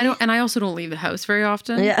lucky. And I also don't leave the house very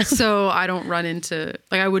often. Yeah. So I don't run into,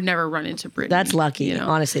 like I would never run into Brittany. That's lucky,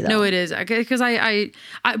 honestly though. No, it is. Because I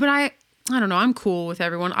don't know. I'm cool with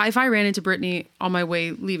everyone. If I ran into Brittany on my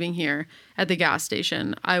way leaving here at the gas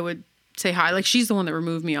station, I would say hi. Like she's the one that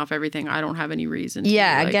removed me off everything. I don't have any reason.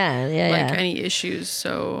 Any issues.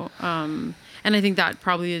 So, and I think that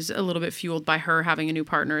probably is a little bit fueled by her having a new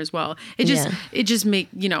partner as well. It just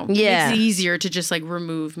makes it easier to just like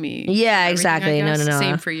remove me. Yeah, exactly. No.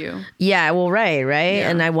 Same for you. Yeah, well, right.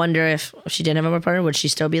 Yeah. And I wonder if she didn't have a partner, would she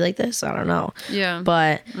still be like this? I don't know. Yeah.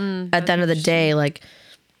 But at the end of the day, like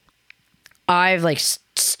I've like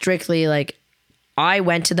strictly like I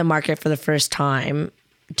went to the market for the first time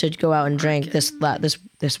to go out and drink this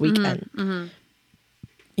weekend. Mm-hmm.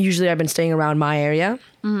 Usually I've been staying around my area.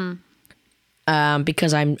 Mm-hmm.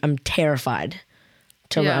 Because I'm terrified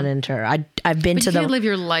to run into her. I've been to you can't live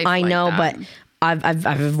your life. I know, that. but I've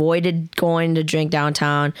avoided going to drink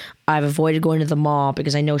downtown. I've avoided going to the mall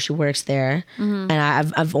because I know she works there, and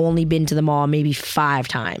I've only been to the mall maybe 5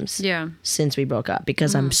 times. Since we broke up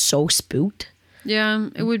because I'm so spooked. Yeah,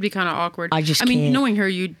 it would be kind of awkward. I mean, can't. Knowing her,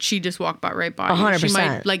 she just walked right by. 100%. She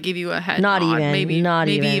might like give you a head nod, maybe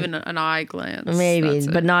even an eye glance. Maybe,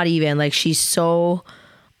 but not even. Like she's so.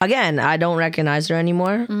 Again, I don't recognize her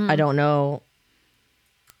anymore. I don't know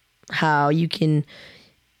how you can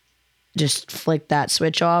just flick that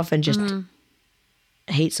switch off and just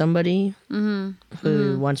hate somebody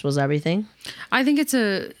who once was everything. I think it's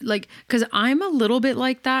because I'm a little bit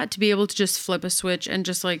like that, to be able to just flip a switch and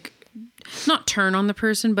just like not turn on the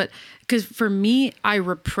person, but because for me, I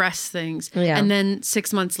repress things. Yeah. And then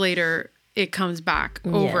 6 months later, it comes back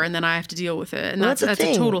over and then I have to deal with it. And that's a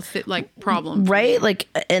total problem. Right? Like,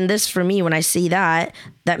 and this for me, when I see that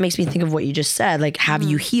makes me think of what you just said. Like, have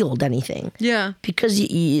you healed anything? Yeah. Because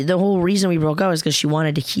the whole reason we broke up is because she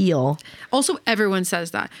wanted to heal. Also, everyone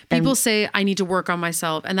says that. People say, I need to work on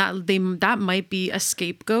myself. And that might be a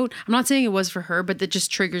scapegoat. I'm not saying it was for her, but that just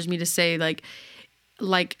triggers me to say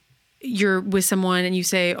like you're with someone and you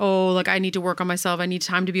say, oh, like I need to work on myself. I need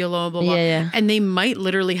time to be alone, blah, blah. Yeah. And they might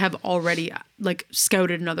literally have already like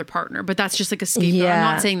scouted another partner, but that's just like a scapegoat. Yeah.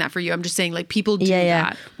 I'm not saying that for you. I'm just saying like people do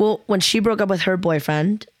that. Well, when she broke up with her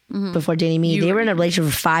boyfriend before dating me, they were in a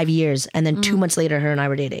relationship for 5 years. And then 2 months later, her and I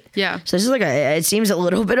were dating. Yeah. So this is like it seems a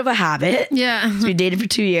little bit of a habit. Yeah. So we dated for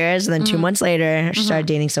 2 years and then 2 months later, she started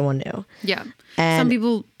dating someone new. Yeah. And some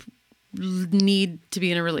people need to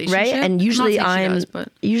be in a relationship, right? And usually I'm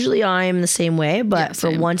the same way, but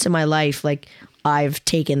for once in my life, like I've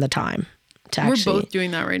taken the time to actually. We're both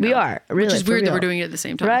doing that right now. We are, really. Which is weird that we're doing it at the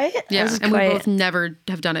same time. Right? Yeah. And we both never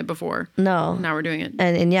have done it before. No. Now we're doing it.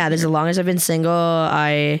 And yeah, as long as I've been single,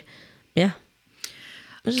 Okay,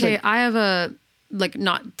 I have a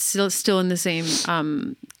not still in the same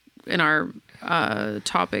in our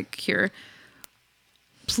topic here.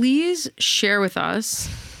 Please share with us.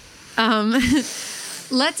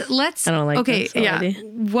 Let's. I don't like. Okay, this already.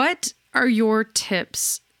 What are your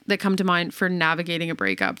tips that come to mind for navigating a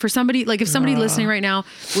breakup? For somebody if somebody listening right now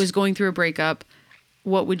was going through a breakup,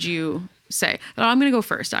 what would you say? I'm going to go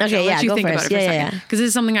first. Actually, I'll let you think about it for a second because this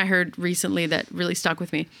is something I heard recently that really stuck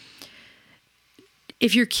with me.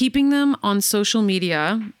 If you're keeping them on social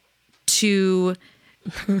media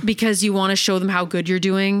because you want to show them how good you're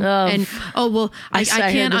doing, I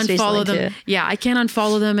can't unfollow them. Too. Yeah, I can't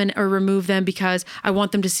unfollow them or remove them because I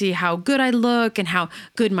want them to see how good I look and how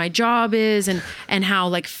good my job is and how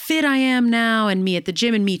like fit I am now and me at the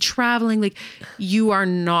gym and me traveling. Like you are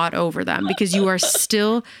not over them because you are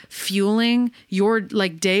still fueling your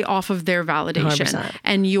like day off of their validation 100%.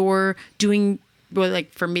 And you're doing. Well,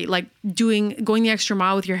 like for me, like going the extra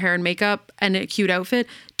mile with your hair and makeup and a cute outfit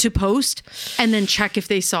to post and then check if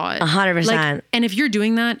they saw it. 100%. And if you're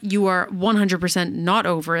doing that, you are 100% not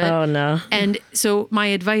over it. Oh no. And so my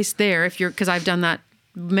advice there, because I've done that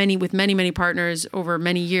with many partners over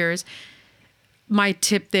many years, my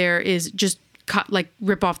tip there is just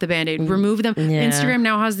rip off the Band-Aid, remove them. Yeah. Instagram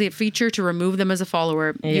now has the feature to remove them as a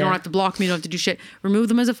follower. You don't have to block them. You don't have to do shit. Remove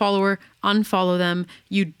them as a follower, unfollow them.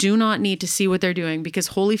 You do not need to see what they're doing because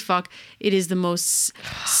holy fuck, it is the most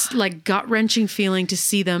like gut-wrenching feeling to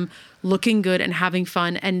see them looking good and having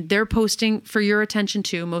fun. And they're posting for your attention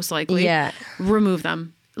too, most likely. Yeah. Remove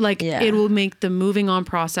them. It will make the moving on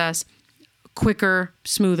process quicker,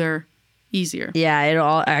 smoother, easier. Yeah, it'll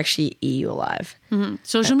all actually eat you alive. Mm-hmm.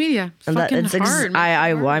 Social media, fucking hard.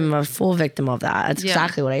 I'm a full victim of that. That's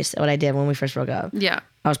exactly what I did when we first broke up. Yeah,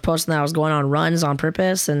 I was posting that I was going on runs on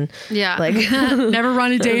purpose and like never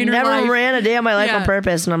run a day in your life. Never ran a day of my life on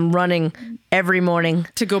purpose, and I'm running every morning.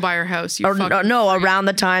 To go by her house. You Or no, around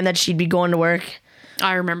the time that she'd be going to work.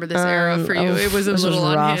 I remember this era for you. It was a little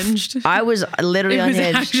unhinged. I was literally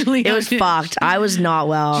unhinged. It was fucked. I was not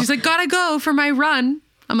well. She's like, gotta go for my run.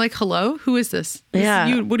 I'm like, hello? Who is this? What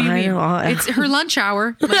do you mean? It's her lunch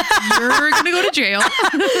hour. I'm like, you're going to go to jail.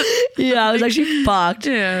 Yeah, I was actually fucked.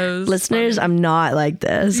 Yeah, Listeners, funny. I'm not like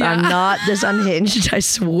this. Yeah. I'm not this unhinged. I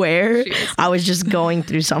swear. I was just going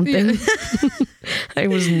through something. Yeah. I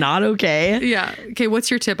was not okay. Yeah. Okay, what's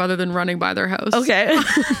your tip other than running by their house? Okay.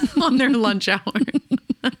 On their lunch hour.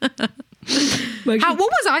 What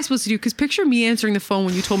was I supposed to do? Because picture me answering the phone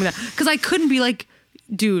when you told me that. Because I couldn't be like,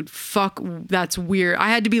 dude, fuck, that's weird. I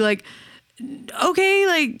had to be like, okay,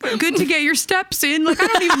 like, good to get your steps in. Like, I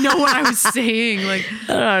don't even know what I was saying. Like,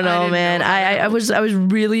 I don't know, man. I was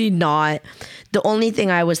really not. The only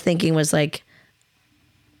thing I was thinking was like,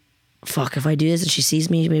 fuck, if I do this and she sees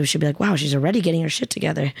me, maybe she'll be like, wow, she's already getting her shit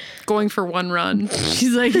together. Going for one run.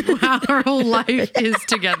 She's like, wow, her whole life is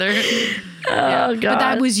together. Yeah. Oh, God. But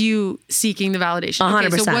that was you seeking the validation. 100%.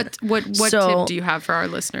 Okay, so what tip do you have for our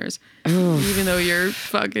listeners? Even though you're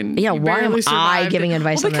fucking... Yeah, why am I giving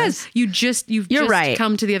advice on this? Because you've just right.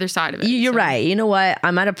 come to the other side of it. You're right. You know what?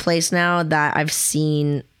 I'm at a place now that I've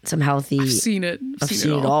seen some healthy... I've seen it. I've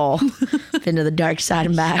seen it all. Been to the dark side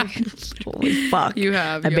and back. Holy fuck. You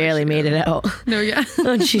have. I barely made it out. No, yeah.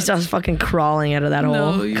 And she starts fucking crawling out of that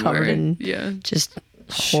hole, covered in just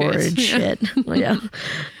horrid shit. Yeah.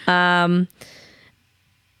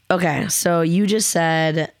 Okay, so you just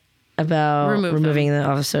said about removing them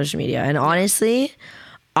off of social media. And honestly,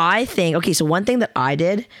 I think, okay, so one thing that I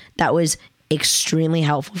did that was extremely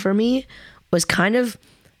helpful for me was kind of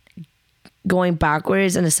going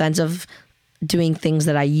backwards in a sense of doing things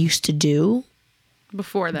that I used to do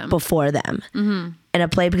before them. Mm-hmm. And I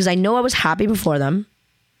played because I know I was happy before them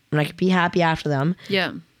and I could be happy after them.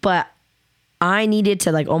 Yeah. But I needed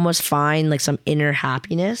to like almost find like some inner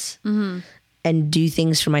happiness and do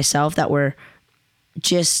things for myself that were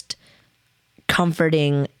just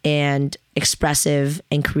comforting and expressive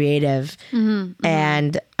and creative.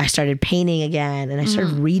 And I started painting again and I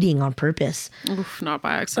started reading on purpose. Oof, not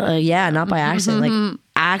by accident. Yeah, not by accident. Like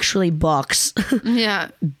actually books. Yeah.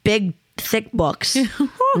 Big, thick books.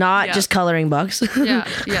 Not just coloring books. Yeah.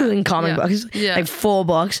 And comic books. Yeah. Like full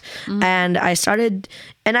books. And I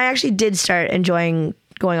actually did start enjoying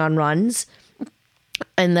going on runs.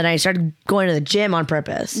 And then I started going to the gym on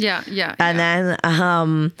purpose. Yeah. And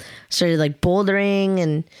then started like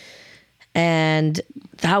bouldering and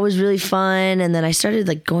that was really fun. And then I started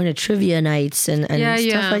like going to trivia nights and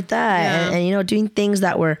stuff like that. And you know, doing things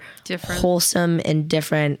that were different, wholesome and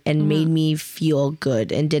different and made me feel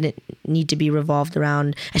good and didn't need to be revolved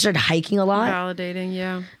around. I started hiking a lot. Validating,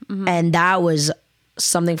 yeah. And that was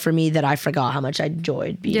something for me that I forgot how much I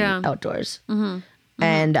enjoyed being outdoors.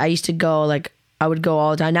 And I used to go I would go all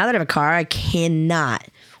the time. Now that I have a car, I cannot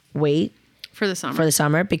wait for the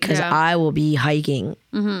summer because I will be hiking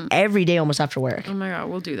every day almost after work. Oh my God,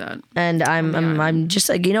 we'll do that. And I'm just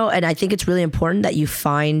like, you know, and I think it's really important that you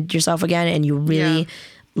find yourself again and you really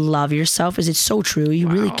love yourself. Is it's so true. You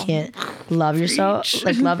really can't love yourself,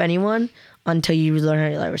 like love anyone until you learn how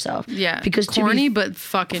to love yourself. Yeah. Because corny, but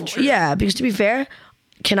fucking true. Yeah. Because to be fair,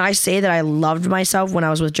 can I say that I loved myself when I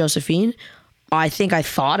was with Josephine? I think I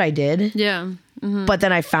thought I did. Yeah. But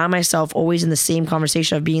then I found myself always in the same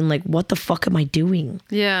conversation of being like, what the fuck am I doing?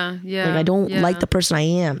 Yeah. Like, I don't like the person I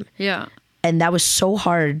am. Yeah. And that was so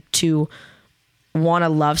hard to want to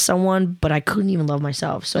love someone, but I couldn't even love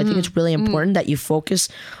myself. So I think it's really important that you focus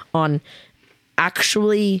on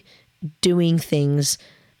actually doing things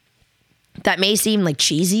that may seem like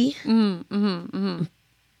cheesy,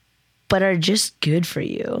 but are just good for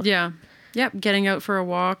you. Yeah. Yep, getting out for a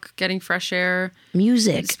walk, getting fresh air,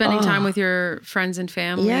 music, spending time with your friends and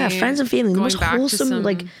family. Yeah, friends and family. The most wholesome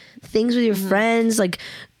like things with your friends, like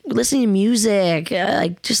listening to music,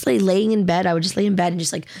 like just like laying in bed. I would just lay in bed and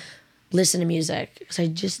just like listen to music because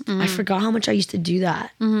I forgot how much I used to do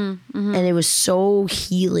that, and it was so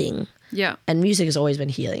healing. Yeah, and music has always been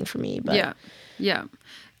healing for me. But yeah.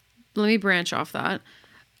 Let me branch off that.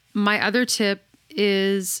 My other tip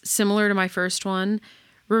is similar to my first one.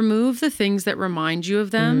 Remove the things that remind you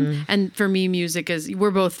of them. And for me, music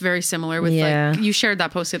we're both very similar with like, you shared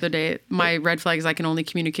that post the other day. My red flag is I can only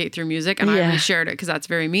communicate through music. And I really shared it because that's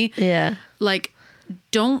very me. Yeah. Like,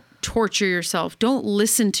 don't torture yourself. Don't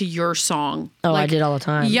listen to your song. Oh, I did all the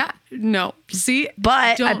time. Yeah. No. See?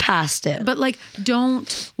 But I passed it. But like,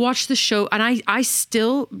 don't watch the show. And I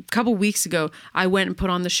still, a couple weeks ago, I went and put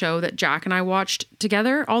on the show that Jack and I watched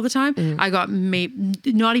together all the time. I got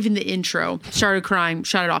not even the intro, started crying,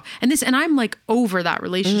 shut it off. And I'm like over that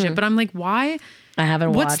relationship, but I'm like, why? I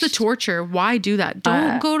haven't What's watched. the torture? Why do that?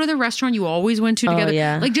 Don't go to the restaurant you always went to together.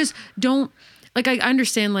 Yeah. Like, just don't, like, I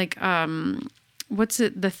understand, like, what's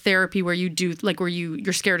it, the therapy where you do, like, where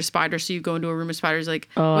you're scared of spiders, so you go into a room of spiders, like,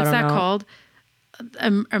 what's that called?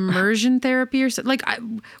 Immersion therapy or something. Like,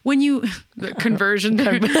 when you conversion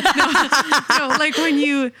therapy. No, like when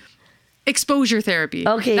you exposure therapy.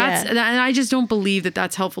 Okay, and I just don't believe that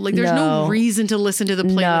that's helpful. Like, there's no reason to listen to the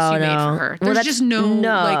playlist you made for her. There's just no.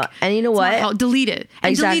 Like, and you know what? Delete it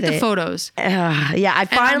and delete the photos. Yeah, I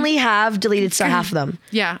finally have deleted half of them.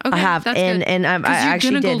 Yeah, okay, I have, that's and good. and I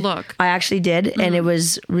actually did. Go look. I actually did, and it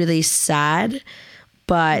was really sad,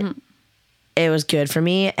 but. It was good for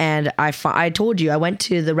me, and I told you I went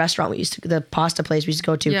to the restaurant the pasta place we used to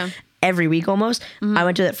go to every week almost. I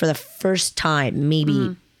went to it for the first time,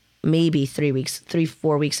 maybe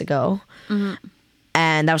 3-4 weeks ago,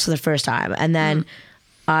 and that was for the first time. And then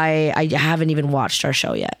I haven't even watched our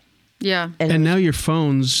show yet. Yeah. And now your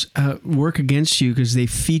phones work against you because they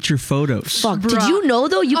feature photos. Fuck. Did you know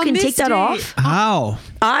though you can take that off? How?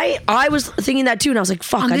 I was thinking that too, and I was like,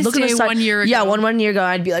 fuck. On I'd this look at the day side. 1 year ago. Yeah, one year ago,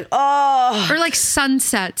 I'd be like, oh. Or like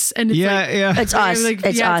sunsets, and it's It's us. Like,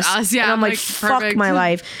 it's us. us. Yeah, and I'm like, fuck perfect. my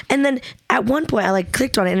life. And then at one point, I like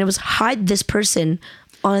clicked on it, and it was hide this person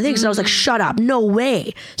on a thing. So I was like, shut up, no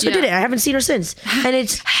way. So I did it. I haven't seen her since, and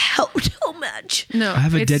it's helped so much. No, I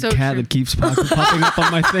have a dead cat that keeps popping up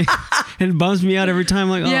on my thing, and it bums me out every time.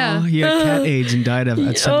 Like, oh, he had cat AIDS and died at 7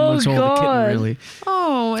 months old. A kitten, really.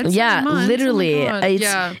 Oh, it's 7 months. Literally. Oh my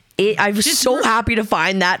God. I was so happy to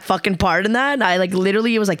find that fucking part in that. And I like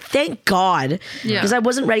literally was like, thank God. Because I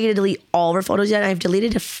wasn't ready to delete all of her photos yet. I've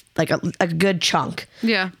deleted a good chunk.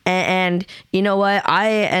 Yeah. And you know what?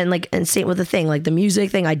 And same with the thing, like the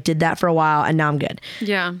music thing, I did that for a while and now I'm good.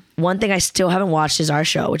 Yeah. One thing I still haven't watched is our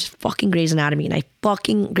show, which is fucking Grey's Anatomy. And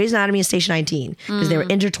Grey's Anatomy and Station 19 because they were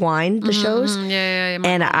intertwined, the shows. Yeah.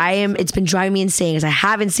 And it's been driving me insane because I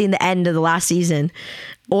haven't seen the end of the last season.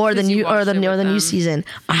 Or the new season.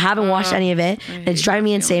 I haven't watched any of it. And it's driving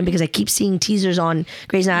me insane because I keep seeing teasers on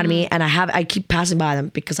Grey's Anatomy and I keep passing by them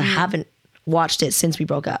because I haven't watched it since we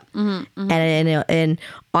broke up. And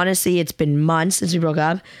honestly, it's been months since we broke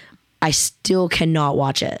up. I still cannot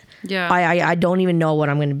watch it. Yeah. I don't even know what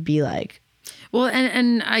I'm going to be like. Well,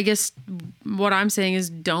 and I guess what I'm saying is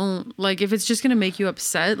don't, like, if it's just going to make you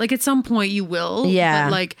upset, like at some point you will. Yeah.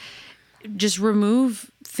 But like, just remove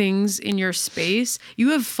things in your space.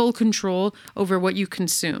 You have full control over what you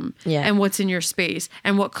consume and what's in your space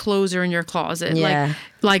and what clothes are in your closet. Yeah.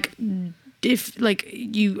 Like if like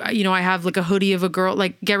you I have like a hoodie of a girl,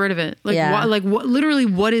 like get rid of it. Like literally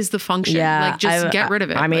what is the function? Like just get rid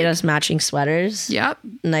of it. I made us matching sweaters. Yep.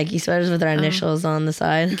 Nike sweaters with our initials on the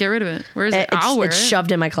side. Get rid of it. Where is it? I'll wear it. It's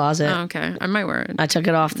shoved in my closet. Oh, okay. I might wear it. I took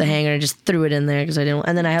it off the hanger and just threw it in there because I didn't.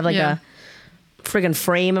 And then I have like a friggin'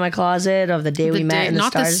 frame in my closet of the day we met and the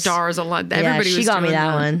not stars. The stars a lot. Everybody she got me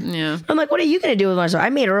that one. Yeah. I'm like, what are you gonna do with my story? I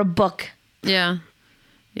made her a book. Yeah.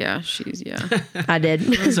 I did.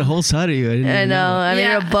 That's a whole side of you. I know. I made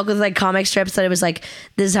her a book with like comic strips that it was like,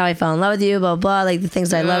 this is how I fell in love with you, blah blah, like the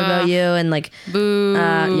things I love about you, and like boo.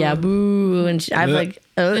 Boo. And I'm like,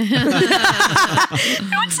 what's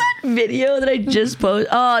that video that I just posted?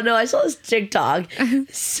 Oh no, I saw this TikTok.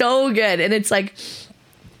 So good, and it's like.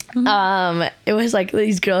 It was like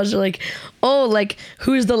these girls are like, oh, like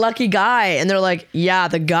who's the lucky guy? And they're like, yeah,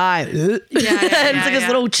 the guy. It's like this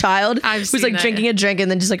little child who's like drinking a drink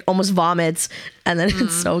and then just like almost vomits, and then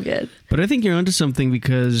it's so good. But I think you're onto something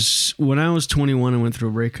because when I was 21, I went through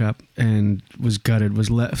a breakup and was gutted.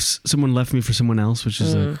 Someone left me for someone else, which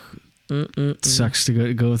is like sucks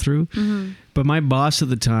to go through. But my boss at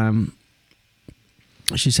the time,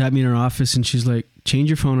 she sat me in her office and she's like, change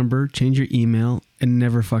your phone number, change your email, and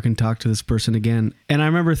never fucking talk to this person again. And I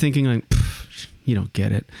remember thinking like, you don't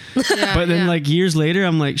get it. But then like years later,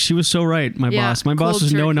 I'm like, she was so right. My boss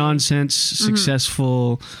was no nonsense,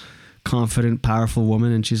 successful, confident, powerful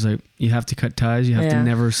woman. And she's like, you have to cut ties. You have to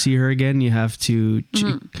never see her again. You have to,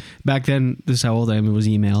 back then, this is how old I am. It was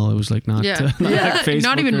email. It was like not, not like Facebook.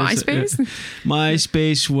 Not even MySpace.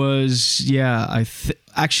 MySpace was,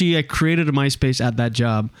 actually, I created a MySpace at that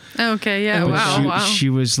job. Okay, yeah, wow. She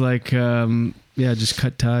was like, just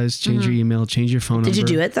cut ties, change your email, change your phone number. Did you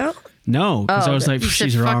do it though? No, because I was like, You said,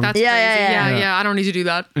 she's fuck, wrong. that's Yeah, crazy. yeah. Yeah, I don't need to do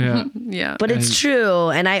that. Yeah. Yeah. But it's true,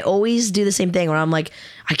 and I always do the same thing where I'm like,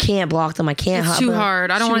 I can't block them. I can't. It's too hard.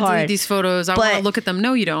 I don't want to delete these photos. I want to But look at them.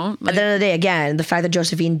 No, you don't. At the end of the day, again, the fact that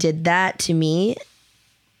Josephine did that to me,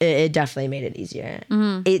 it definitely made it easier.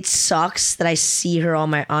 It sucks that I see her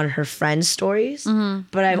on her friends' stories,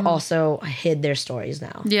 but I've also hid their stories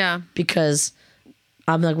now. Yeah. Because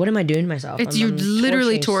I'm like, what am I doing to myself? You're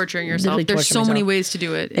literally torturing yourself. literally There's torturing so many myself. ways to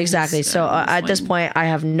do it. Exactly. So at this point, I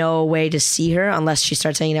have no way to see her unless she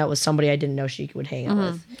starts hanging out with somebody I didn't know she would hang out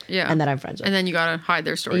with. Yeah. And that I'm friends with. And then you gotta hide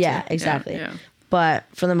their story. Yeah, too. exactly. Yeah. But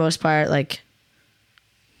for the most part, like,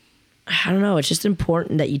 I don't know. It's just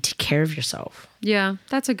important that you take care of yourself. Yeah,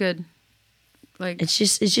 that's a good. Like, It's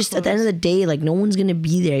just at the end of the day, like, no one's gonna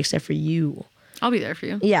be there except for you. I'll be there for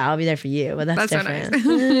you. Yeah, I'll be there for you, but that's So different.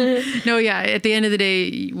 nice. No, yeah. At the end of the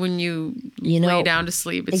day, when you lay down to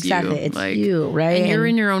sleep, it's exactly, you. it's you, right? And you're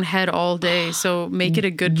in your own head all day, so make it a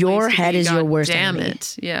good. Your place to head be. is your God worst damn enemy.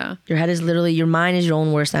 it! Yeah. Your head is literally your mind is your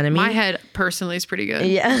own worst enemy. My head personally is pretty good.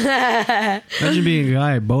 Yeah. Imagine being a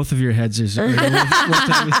guy. Both of your heads is. That's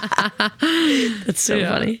so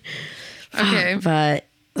funny. Okay. But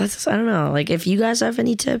that's, I don't know. Like, if you guys have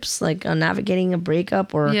any tips, like, on navigating a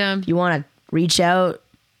breakup, or you want to reach out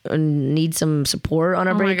and need some support on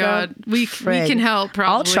a Oh my breakup, God, we can help.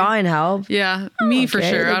 Probably. I'll try and help. Yeah, me for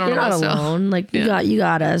sure. Like, I don't you're know not myself. alone. Like, you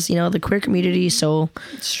got us. You know, the queer community is so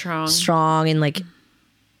strong and, like,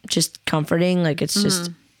 just comforting. Like, it's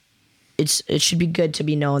just it should be good to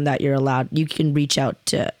be known that you're allowed. You can reach out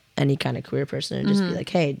to any kind of queer person and just be like,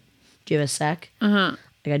 hey, do you have a sec?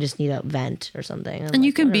 Like, I just need a vent or something. And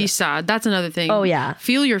you can be sad. That's another thing. Oh, yeah.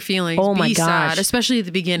 Feel your feelings. Oh, my be gosh. sad, especially at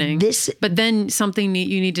the beginning. But then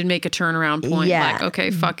you need to make a turnaround point. Yeah. Like,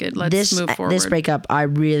 okay, fuck it. Let's move forward. This breakup, I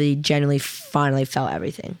really genuinely finally felt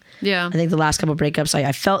everything. Yeah. I think the last couple of breakups,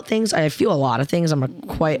 I felt things. I feel a lot of things. I'm a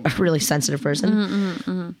really sensitive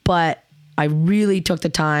person. But I really took the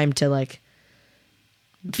time to, like,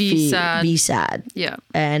 be sad. Yeah.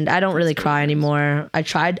 And I don't really cry anymore. I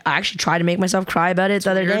actually tried to make myself cry about it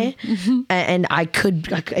the other day. And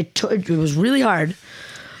it was really hard.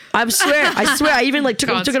 I swear, I even, like, took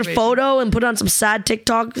a photo and put on some sad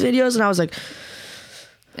TikTok videos, and I was like,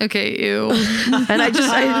 okay, ew. And I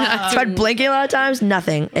tried blinking a lot of times.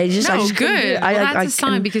 Nothing. I just good. That's a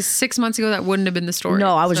sign, because 6 months ago that wouldn't have been the story.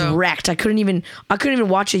 No, I was wrecked. I couldn't even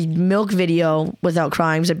watch a milk video without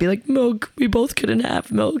crying. So I'd be like, milk. We both couldn't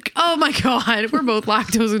have milk. Oh my God, we're both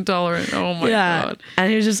lactose intolerant. Oh my God.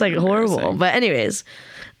 And it was just, like, horrible. But anyways,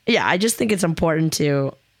 yeah, I just think it's important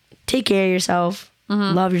to take care of yourself,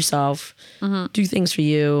 love yourself, do things for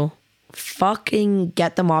you. Fucking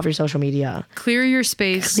get them off your social media. Clear your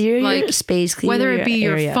space. Clear your space. Whether it be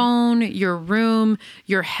your area. phone, your room,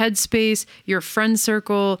 your headspace, your friend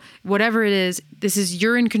circle, whatever it is,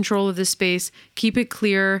 you're in control of this space. Keep it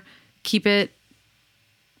clear. Keep it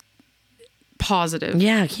positive.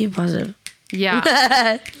 Yeah, keep it positive.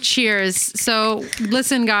 Yeah. Cheers. So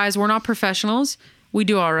listen, guys, we're not professionals. We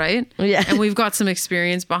do all right. Yeah. And we've got some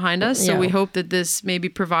experience behind us. So Yeah. we hope that this maybe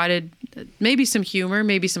provided maybe some humor,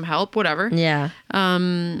 maybe some help, whatever. Yeah.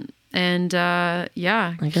 Yeah,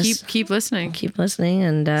 keep listening. Keep listening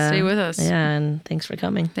and stay with us. Yeah, and thanks for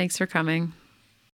coming. Thanks for coming.